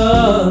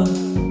closer.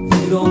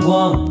 You don't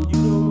want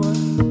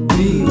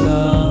real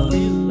love.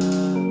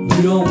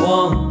 You don't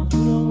want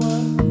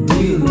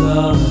real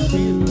love.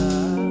 Real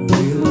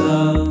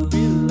love.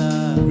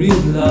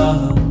 Real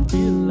love.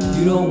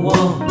 You don't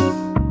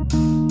want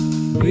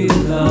real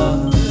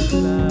love.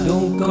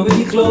 Don't come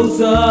any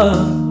closer,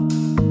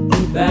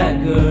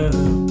 bad girl.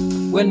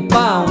 When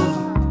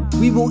found,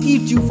 we will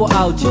eat you for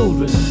our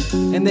children,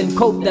 and then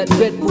coat that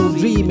dreadful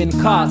dream in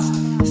cast.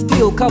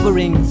 Steel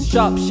coverings,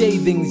 sharp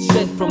shavings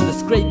shed from the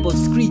scrape of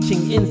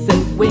screeching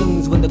insect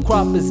wings. When the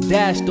crop is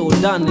dashed or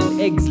done,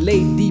 and eggs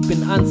laid deep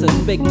in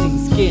unsuspecting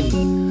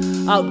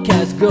skin.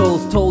 Outcast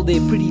girls told they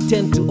pretty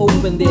tend to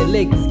open their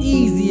legs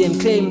easy and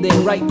claim their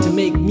right to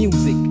make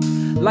music.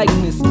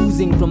 Likeness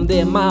oozing from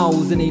their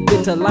mouths in a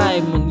bitter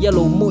lime and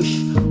yellow mush.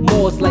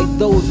 Moors like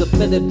those of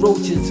feathered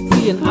roaches,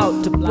 free and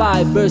out to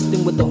fly,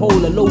 bursting with the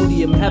whole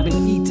allodium,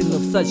 having eaten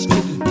of such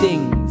tricky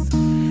things.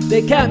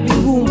 There can't be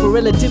room for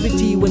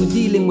relativity when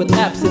dealing with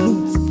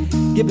absolutes,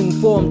 giving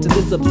form to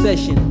this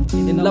obsession,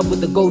 in love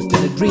with a ghost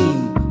in a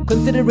dream.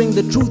 Considering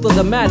the truth of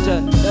the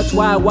matter, that's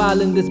why while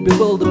in this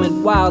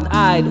bewilderment,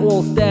 wild-eyed,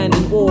 all stand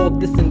in awe of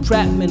this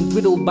entrapment,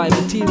 riddled by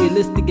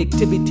materialistic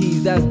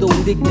activities as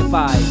though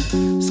dignified,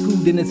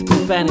 screwed in its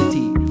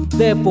profanity.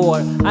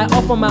 Therefore, I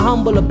offer my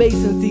humble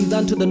obeisances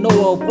unto the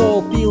knower of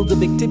all fields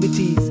of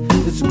activities,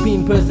 the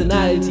supreme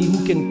personality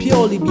who can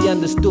purely be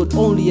understood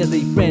only as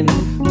a friend,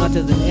 not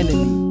as an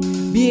enemy.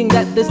 Being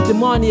that this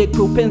demoniac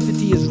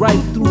propensity is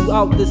rife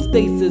throughout this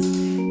stasis,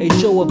 a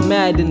show of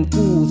maddened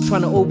fools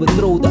trying to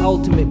overthrow the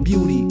ultimate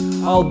beauty,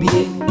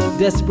 albeit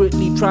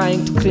desperately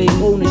trying to claim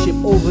ownership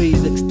over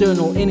his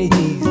external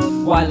energies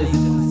while it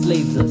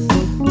enslaves us.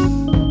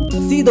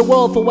 See the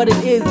world for what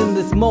it is in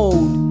this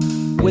mode,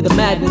 where the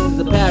madness is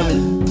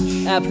apparent,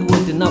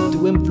 affluent enough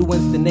to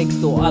influence the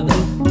next or other.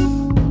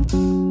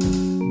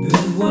 This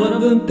is one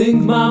of them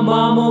things my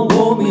mama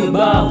warned me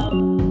about.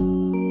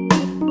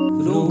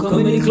 So don't come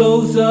any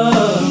closer.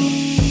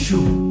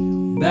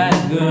 Shoot,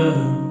 bad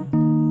girl.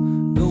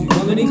 Don't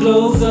come any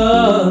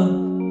closer.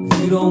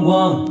 You don't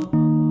want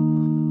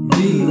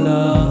real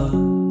love.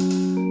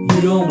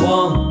 You don't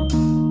want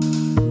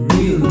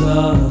real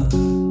love.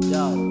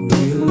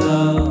 Real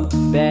love.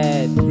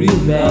 Bad, real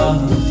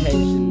bad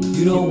intentions.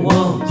 You don't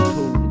want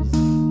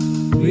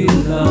real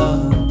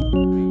love.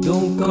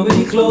 Don't come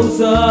any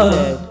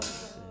closer,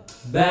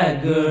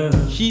 bad girl.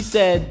 She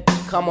said,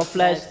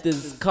 camouflage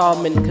this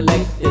calm and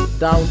collected,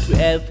 down to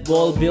earth,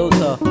 wall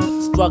builder,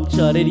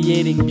 structure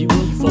radiating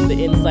beauty from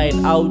the inside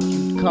out.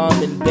 You'd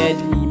come and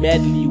badly,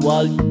 madly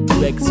while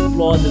you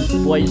explore this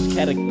boyish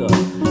character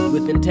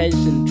with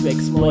intention to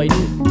exploit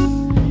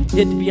it.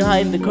 Hid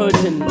behind the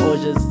curtain or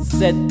just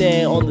sat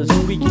there on the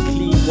squeaky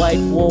clean white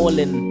wall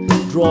and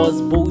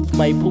draws both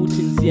my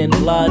potency and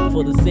blood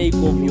for the sake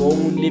of your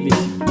own liberty.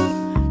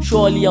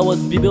 Surely I was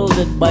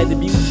bewildered by the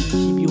beauty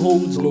he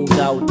beholds, no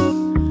doubt.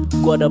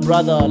 Got a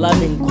brother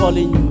loving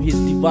calling you his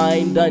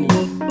divine Dunny.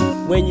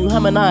 When you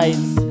harmonize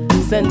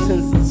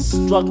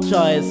sentences, structure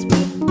as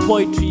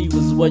poetry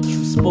was what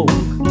you spoke,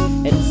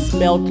 and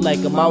smelt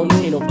like a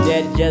mountain of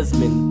dead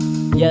jasmine.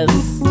 Yes,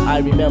 I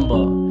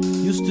remember.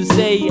 Used to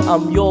say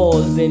I'm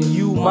yours and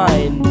you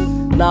mine.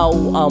 Now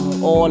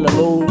I'm all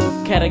alone,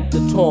 character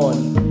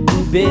torn.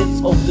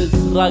 Bits of this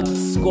rug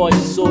scorched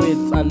so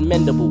it's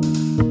unmendable.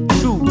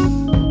 True,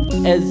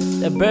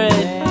 as a bird,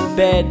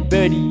 bad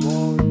birdie,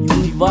 you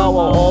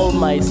devour all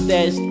my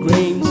stashed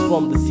grains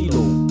from the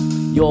silo.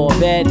 Your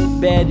bad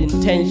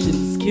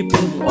intentions keep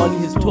him on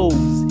his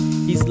toes.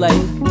 He's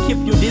like, keep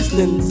your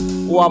distance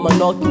or I'ma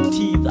knock your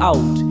teeth out,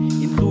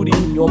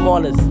 including your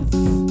mollusks.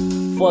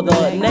 For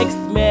the next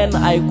man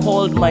I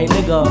called my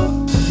nigga,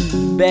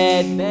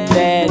 bad,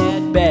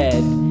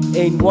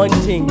 ain't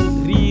wanting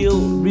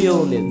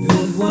realness.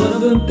 This is one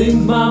of them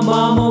things my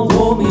mama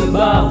warned me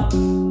about.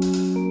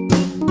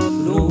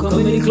 Don't come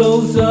any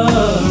closer,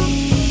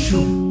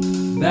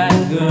 shoot,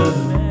 bad girl.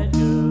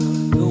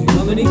 Don't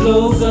come any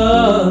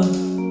closer.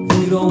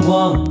 You don't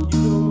want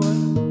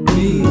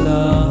real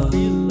love.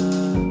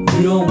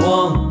 You don't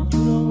want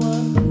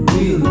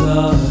real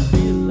love.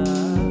 Real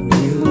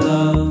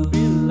love.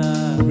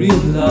 Real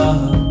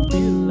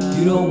love.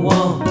 You don't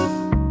want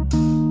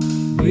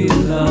real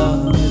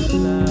love.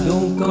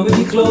 Don't come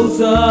any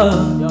closer,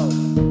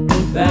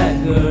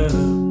 bad girl.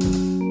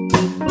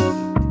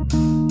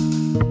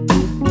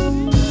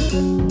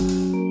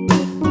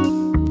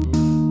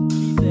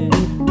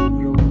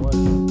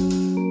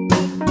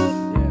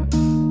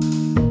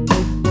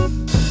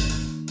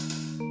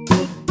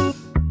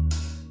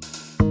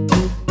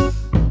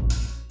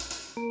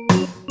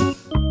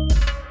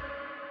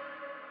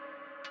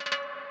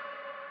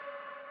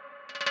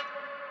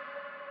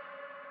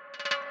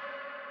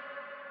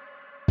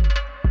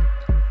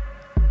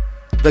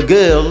 The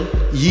girl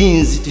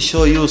yearns to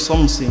show you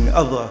something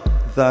other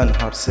than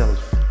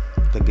herself.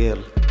 The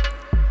girl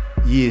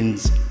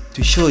yearns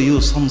to show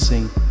you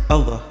something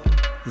other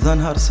than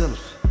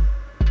herself.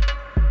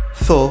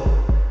 So,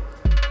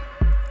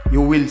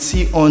 you will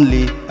see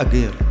only a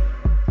girl.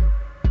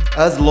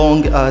 As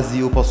long as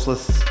you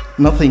possess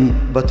nothing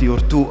but your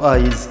two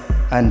eyes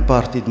and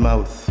parted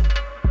mouth.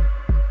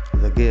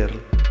 The girl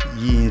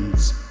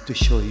yearns to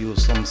show you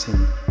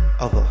something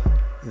other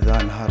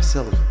than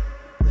herself.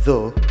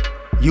 Though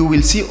you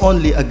will see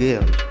only a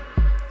girl,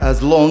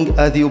 as long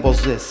as you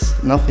possess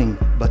nothing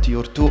but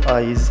your two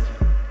eyes,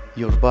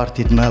 your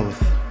parted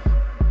mouth.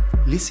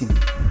 Listen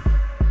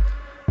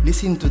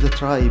to the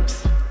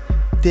tribes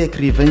take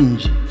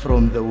revenge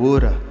from the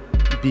water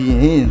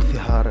beneath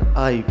her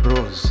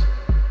eyebrows.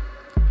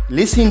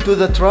 Listen to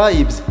the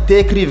tribes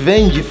take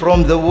revenge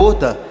from the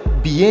water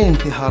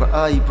beneath her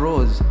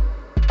eyebrows.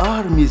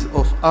 Armies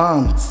of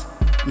ants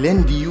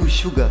lend you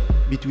sugar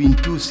between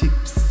two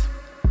sips.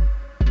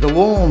 The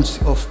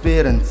warmth of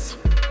parents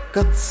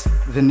cuts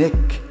the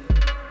neck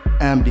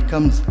and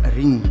becomes a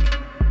ring.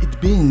 It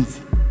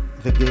bends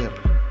the girl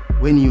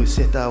when you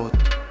set out,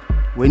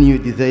 when you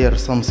desire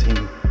something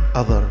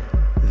other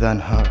than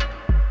her.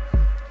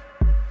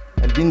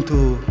 البنت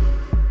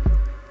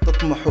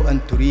تطمح أن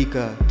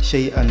تريك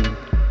شيئا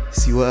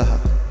سواها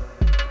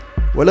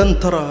ولن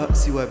ترى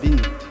سوى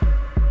بنت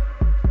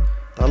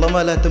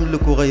طالما لا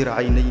تملك غير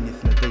عينين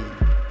اثنتين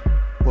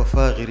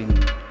وفاغر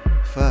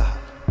فاها.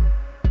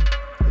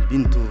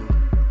 البنت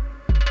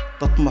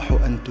تطمح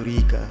أن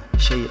تريك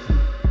شيئا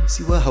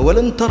سواها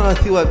ولن ترى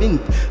سوى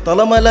بنت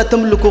طالما لا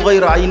تملك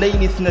غير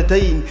عينين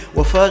اثنتين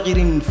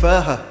وفاغر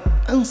فاها.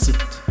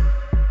 أنصت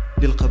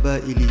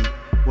للقبائل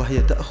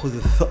وهي تأخذ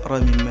الثأر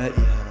من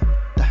مائها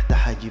تحت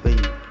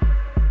حاجبين.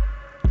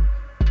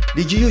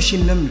 لجيوش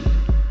النمل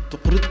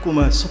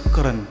تقرضكما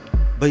سكرا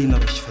بين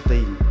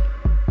رشفتين.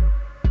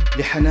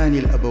 لحنان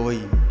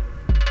الأبوين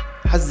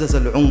حزز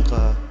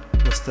العنق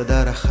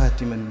واستدار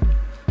خاتما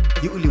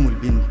يؤلم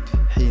البنت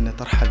حين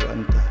ترحل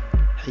أنت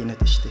حين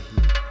تشتهي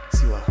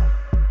سواها.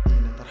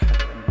 حين ترحل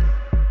أنت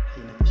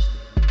حين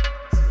تشتهي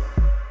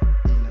سواها.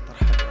 حين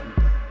ترحل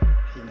أنت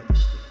حين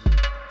تشتهي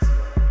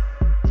سواها.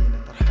 حين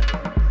ترحل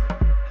أنت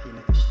حين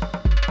تشتهي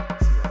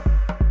سواها.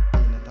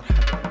 حين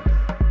ترحل أنت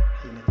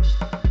حين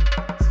تشتهي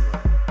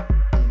سواها.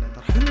 حين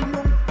ترحل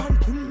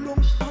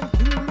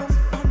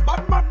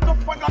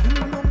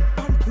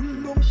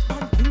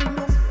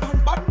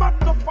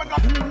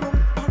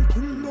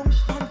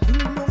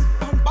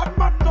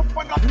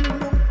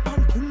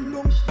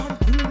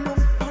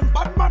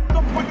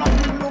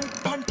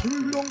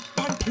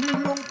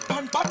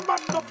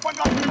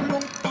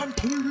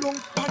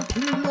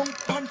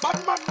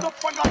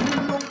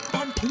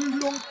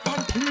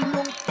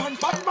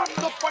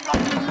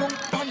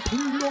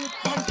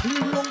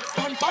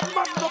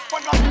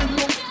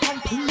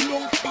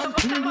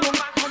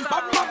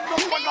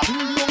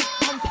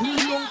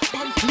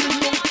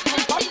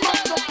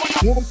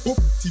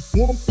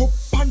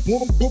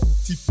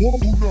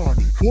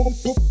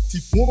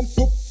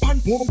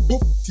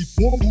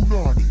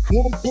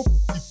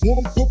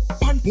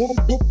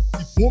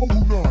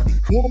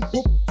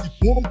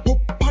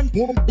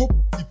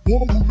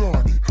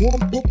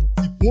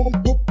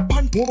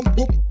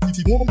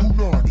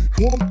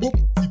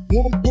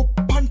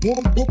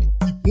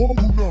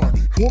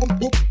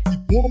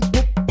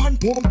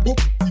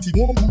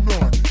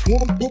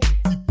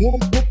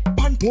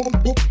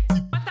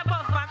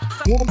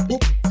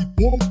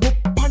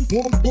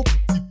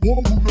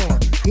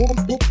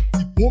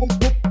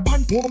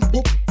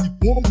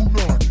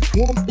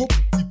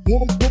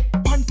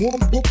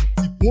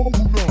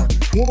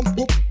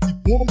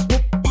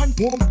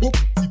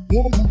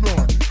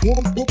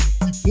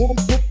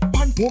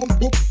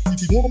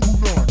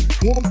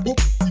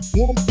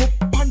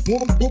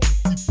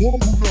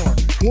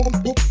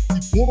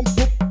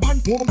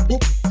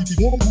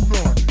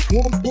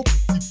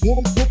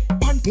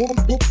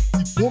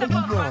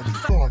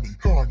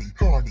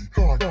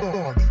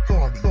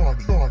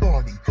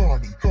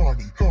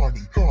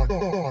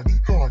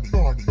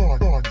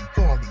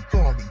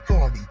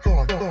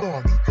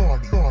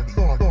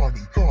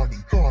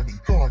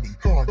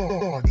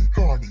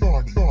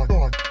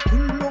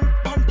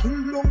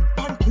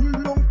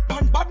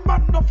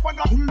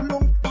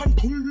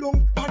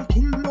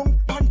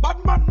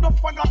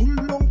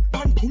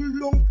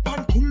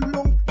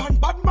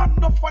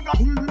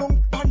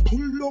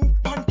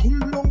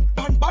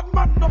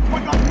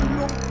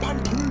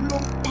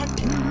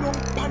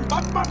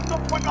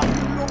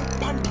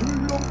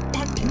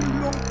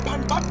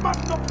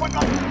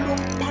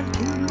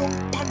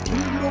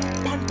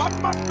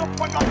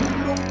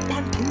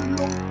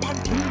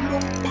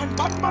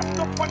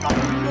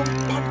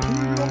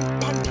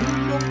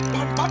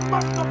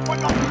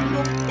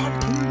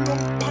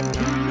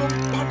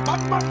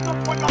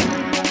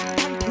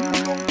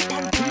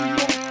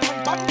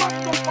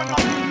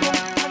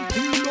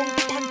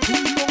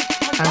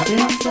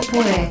Danza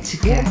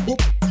Poetica. Danza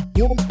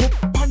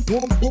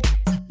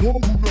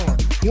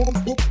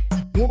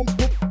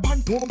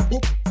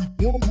Poetica.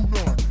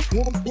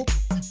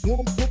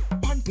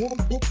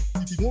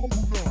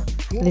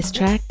 This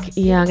track,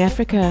 Young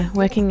Africa,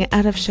 working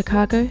out of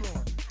Chicago.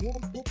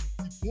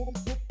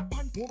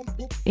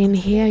 In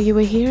here you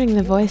were hearing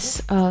the voice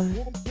of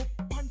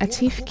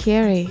Atif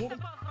Kieri,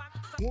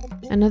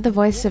 another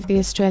voice of the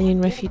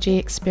Australian refugee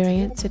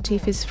experience.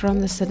 Atif is from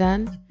the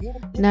Sudan,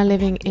 now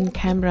living in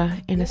Canberra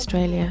in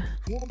Australia.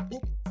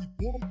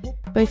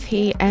 Both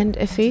he and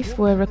Afif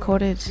were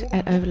recorded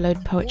at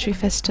Overload Poetry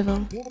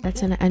Festival.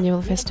 That's an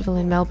annual festival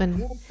in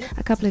Melbourne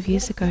a couple of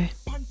years ago.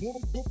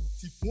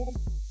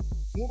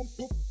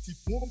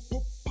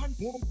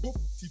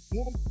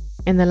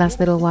 In the last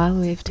little while,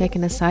 we've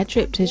taken a side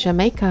trip to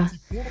Jamaica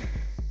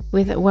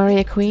with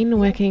Warrior Queen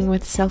working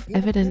with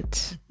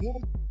Self-Evident.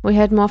 We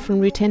heard more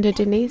from Rutendo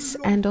Denise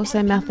and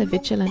also Mouth of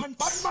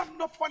Vigilance.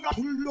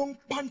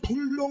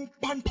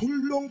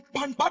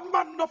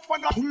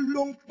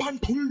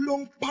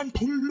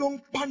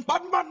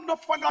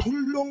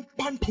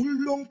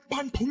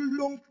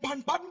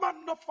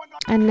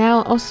 And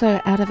now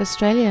also out of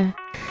Australia,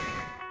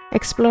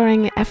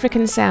 exploring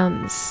African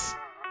sounds.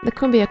 The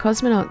Cumbia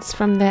Cosmonauts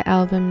from their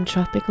album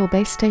Tropical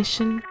Base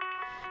Station,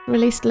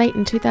 released late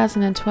in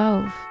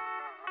 2012.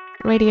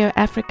 Radio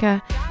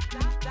Africa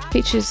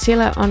features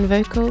Silla on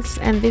vocals,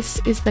 and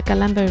this is the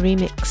Kalambo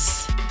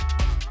remix.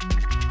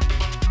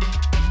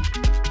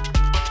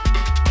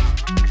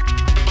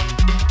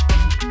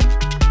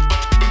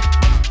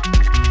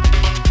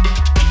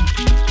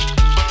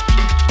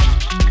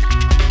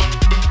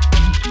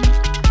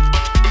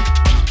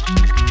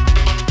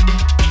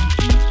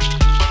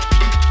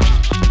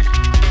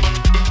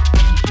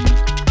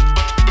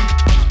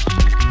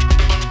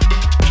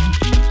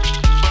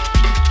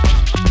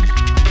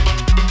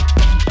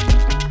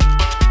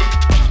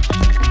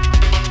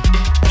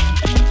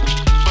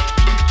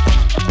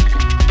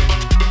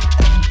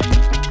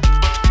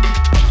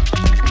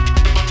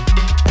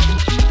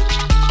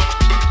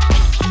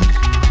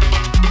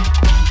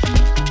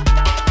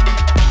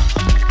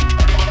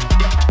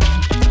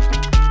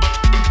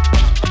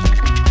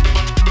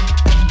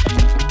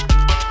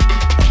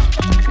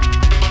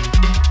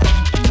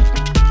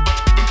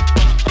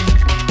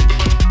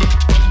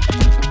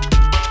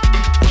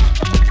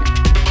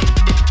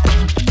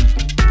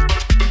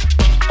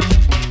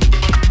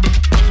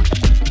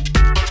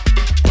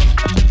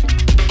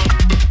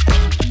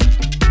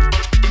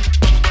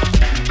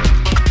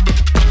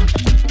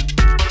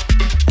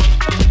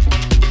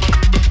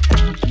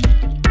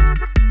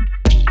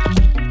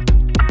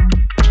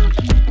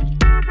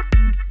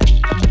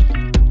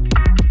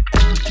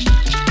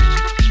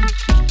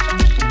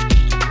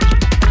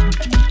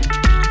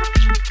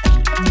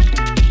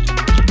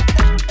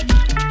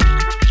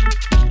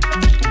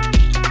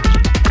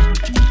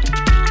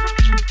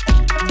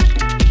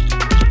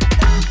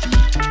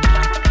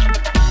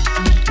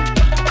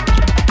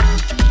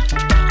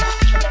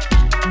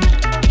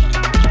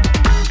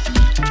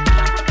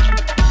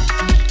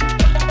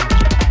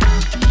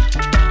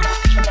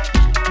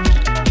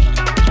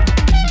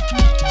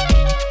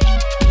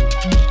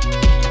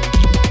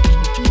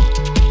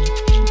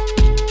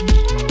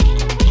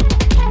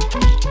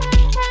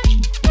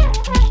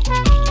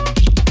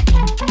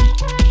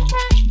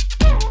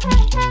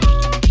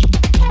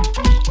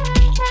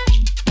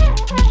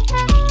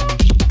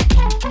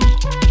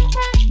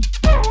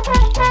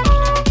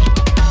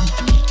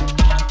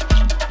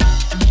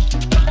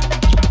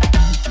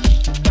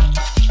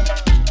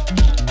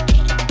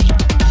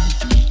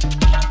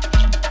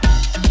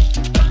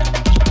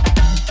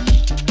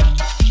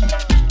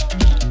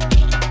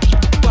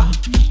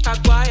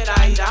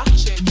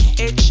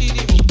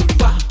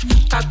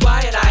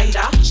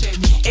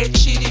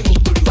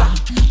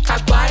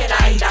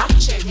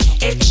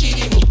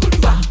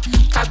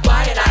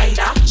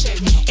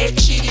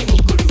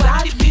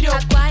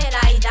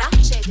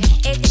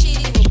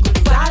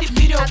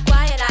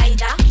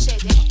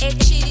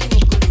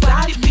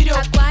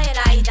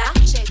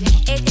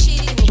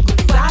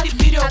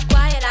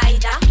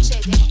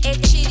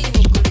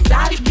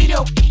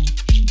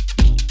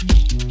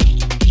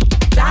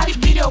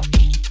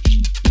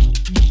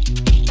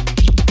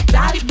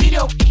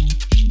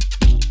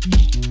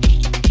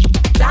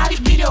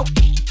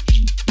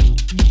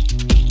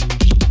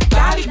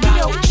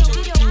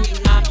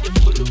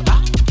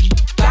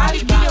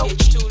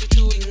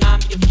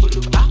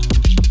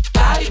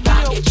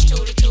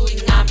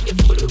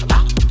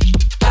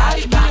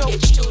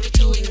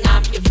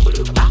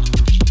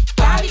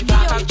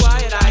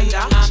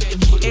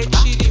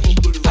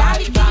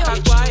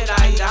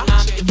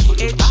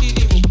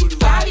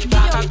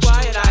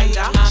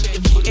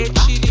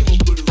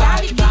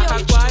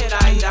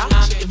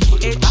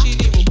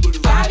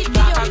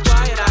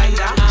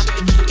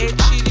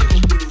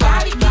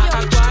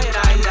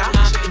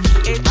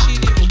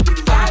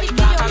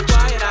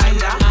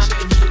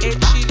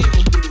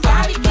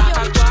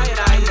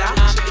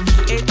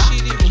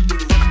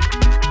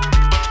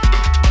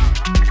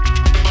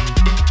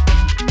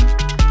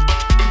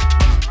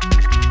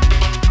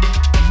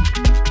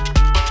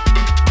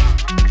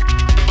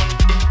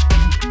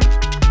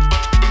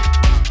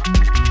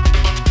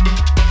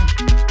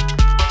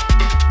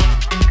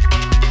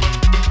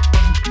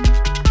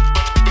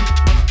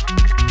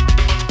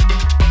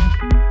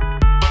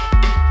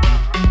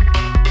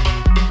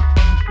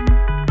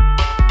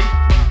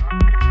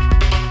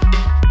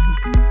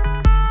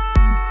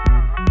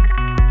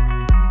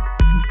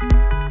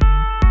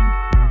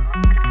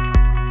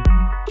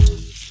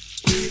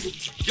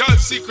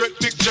 Secret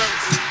Pictures,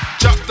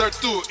 Chapter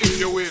 2, if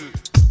you will.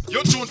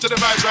 You're tuned to the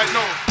vibes right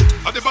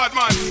now. At the bad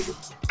man,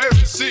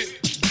 MC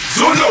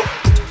Zulu,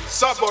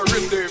 Sabo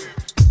Rhythm.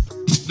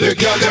 The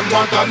girl them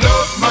want a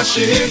love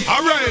machine.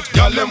 Alright,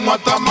 girl them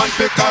want a man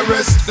to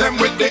caress them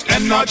with the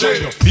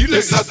energy.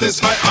 They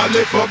satisfy all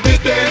the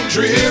forbidden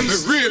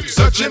dreams.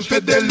 Searching for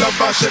the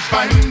lover she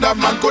find a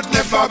man could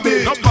never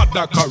be. No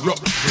bother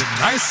corrupt.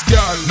 Nice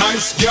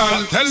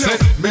girl. Tell her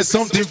me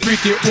something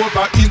freaky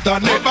over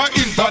internet.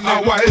 For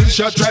a while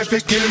she try to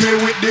kill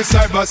me with the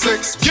cyber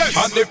sex. Yes.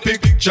 And the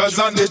pictures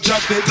and the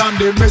chatting and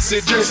the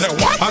messages.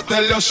 I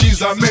tell her she's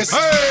a mess.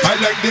 I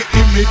like the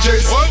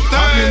images.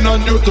 I'm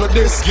not new to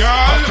this. Girl.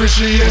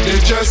 Appreciate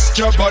the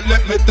gesture, but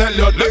let me tell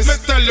you this.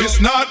 It's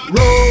not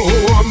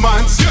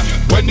romance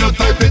when you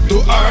type it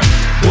to her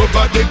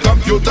over the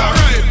computer.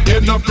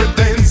 You no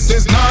pretense,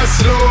 it's not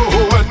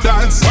slow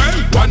dance.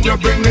 When you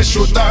bring the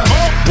shooter,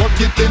 work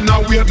it in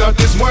a way that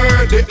is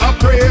worthy of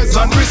praise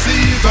and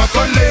receive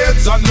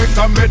accolades and make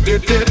a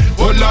meditate.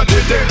 Oh Lord,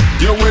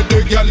 you with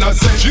the girl I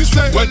say. She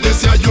say, well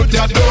this year you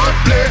don't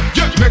play.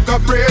 Make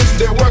a praise,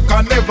 they work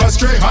and never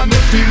stray, and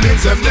the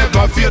feelings them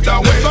never fade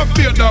away.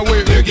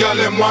 The girl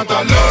them want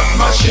a love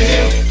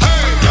machine.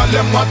 Girl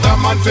them want a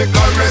man to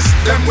caress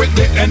them with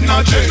the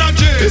energy.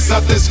 To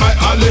satisfy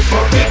all the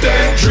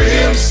forbidden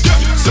dreams.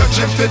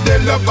 Searching for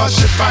the lover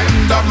she find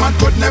a man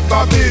could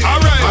never be.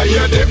 I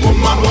hear the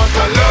woman want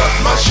a love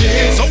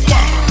machine. So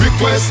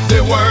request the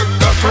work,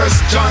 the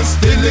first chance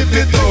to live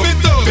it up.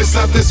 To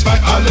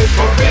satisfy all the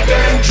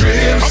forbidden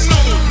dreams.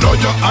 Now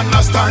you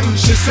understand,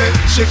 she said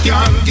she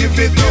can't give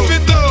it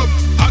up.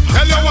 I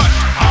tell you what,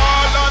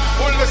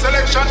 full the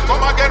selection,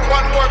 come again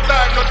one more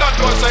time. No, that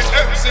was an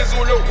MC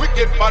Zulu,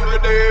 wicked fan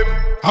redeem.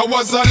 I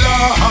was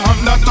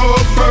alarmed that how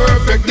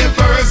perfect the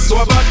verse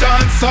of a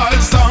dancehall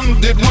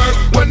song did work.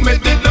 When me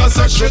did a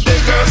search for the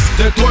girls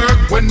that work.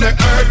 When the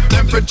earth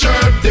temperature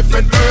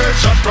different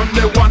version from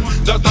the one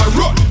that I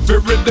wrote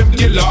for rhythm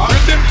killer.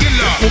 The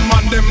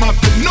woman them have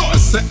to know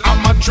say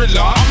I'm a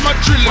thriller.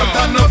 But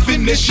I no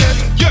finish it.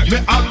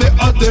 Me have the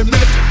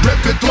ultimate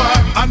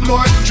repertoire and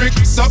more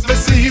tricks up the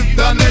sleeve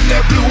than any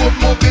blue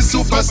movie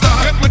superstar.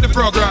 Get with the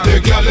program. The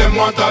girl them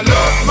want a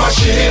love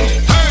machine.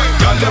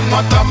 Girl them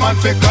want a man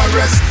to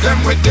caress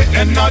them with the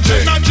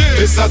energy.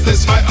 To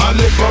satisfy all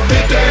the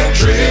forbidden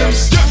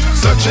dreams.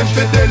 Searching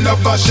for the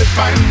lover she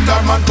find a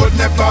man could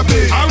never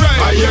be.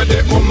 I hear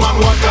the woman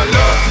want a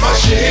love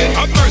machine.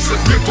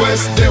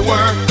 Request the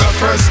work, the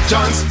first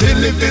chance to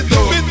live it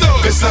up.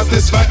 To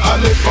satisfy all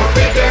the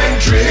forbidden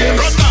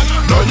dreams.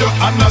 Now you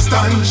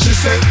understand, she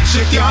said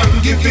she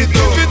can't give it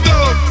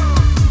up.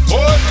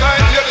 All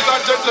kind ladies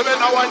and gentlemen,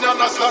 I want you to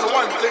understand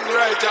one thing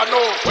right. You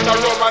know, when a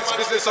romance,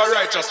 business or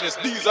righteousness,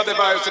 these are the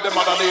vibes of the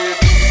mother need.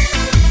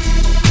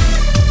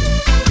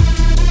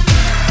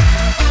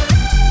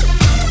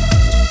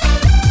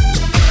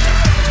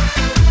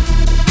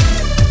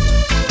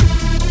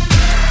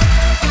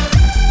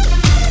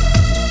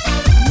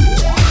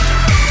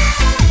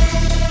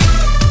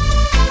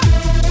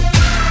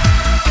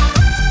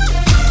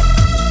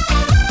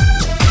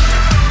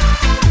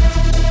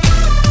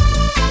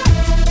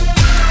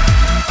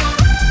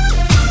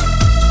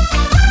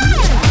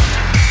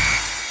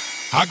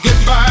 I get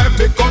by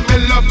become a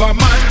lover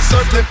man,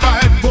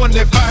 certified,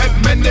 bonafide,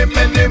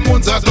 many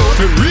moons ago.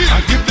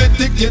 I give the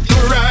ticket to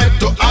ride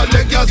to all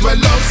the girls who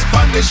love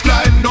Spanish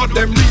line. Now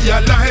them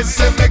realize,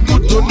 say me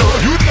good to know.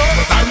 You know,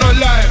 but I no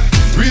lie.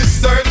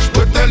 Research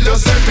will tell you,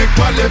 say me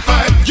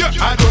qualified.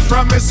 I don't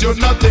promise you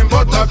nothing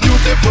but a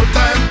beautiful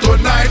time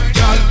tonight,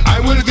 girl.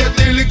 I will get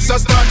the elixir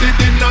started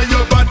in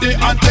your body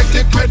and take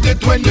the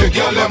credit when you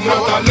girl them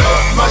want a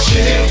love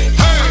machine.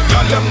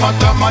 Girl them want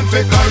a man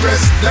to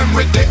caress them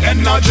with the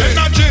energy.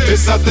 To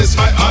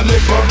satisfy all the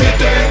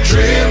forbidden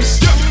dreams.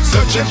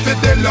 Searching for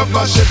the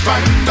lover she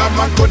find a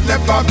man could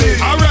never be.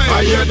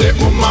 I hear the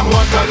woman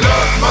want a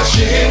love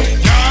machine.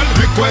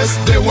 Request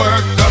the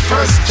work, the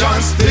first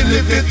chance to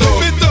live it up.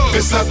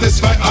 To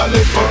satisfy all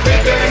the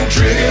forbidden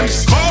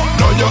dreams.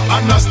 Now you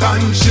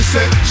understand, she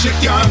said she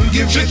can't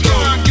give it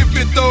up.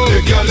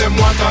 The girl them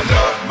want a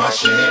love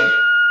machine.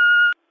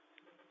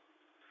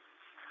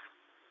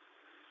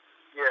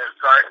 Yeah,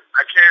 so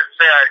I can't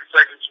say I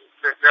expected you to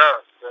pick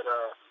up, but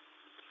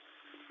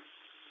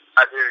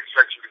I did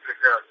expect you to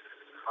pick up.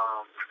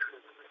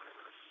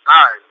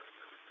 Alright.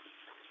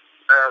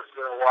 It's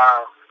been a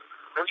while.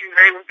 Don't you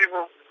hate when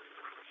people,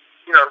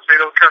 you know, say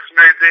those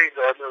customary things?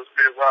 I know it's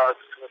been a while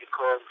just to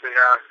call and say,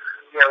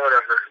 yeah,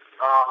 whatever.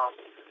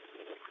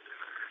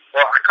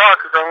 Well, I called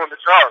because I wanted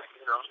to talk,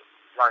 you know,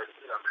 like,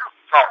 you know,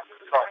 talk.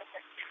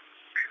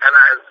 And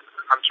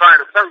I'm trying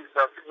to tell you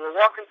something. You're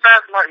walking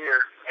past my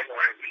ear.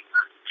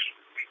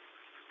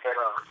 But,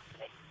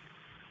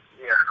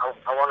 yeah,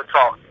 I want to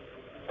talk.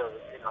 So,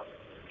 you know,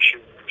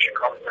 you should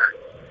call me back.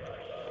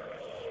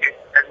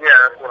 And yeah,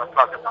 that's what I'm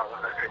talking about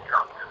when I say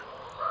talk.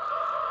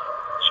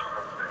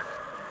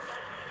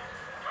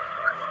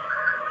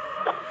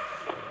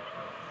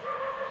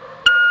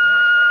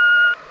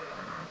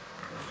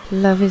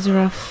 Love is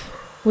rough.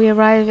 We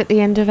arrive at the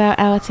end of our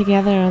hour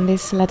together on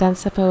this La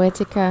Danza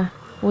Poetica.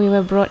 we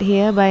were brought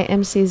here by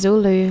MC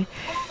Zulu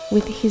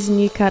with his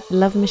new cut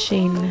Love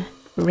Machine,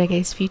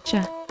 Reggae's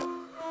Future.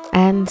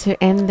 And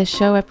to end the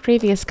show, a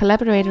previous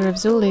collaborator of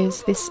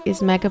Zulu's, this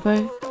is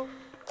Magabo,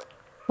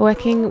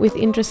 working with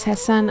Idris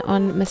Hassan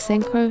on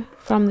Masenko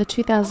from the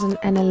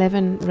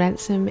 2011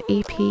 Ransom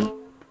EP,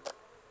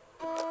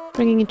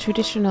 bringing in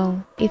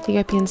traditional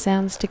Ethiopian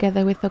sounds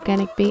together with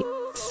organic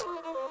beats.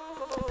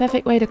 A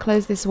perfect way to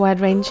close this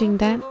wide-ranging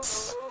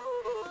dance.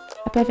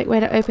 A perfect way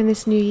to open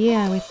this new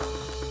year with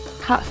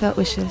heartfelt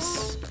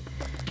wishes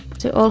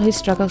to all who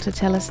struggle to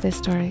tell us their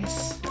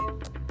stories.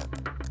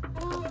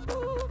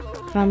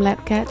 From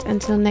LAPKAT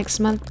until next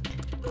month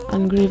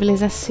on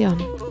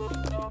Groovelisation.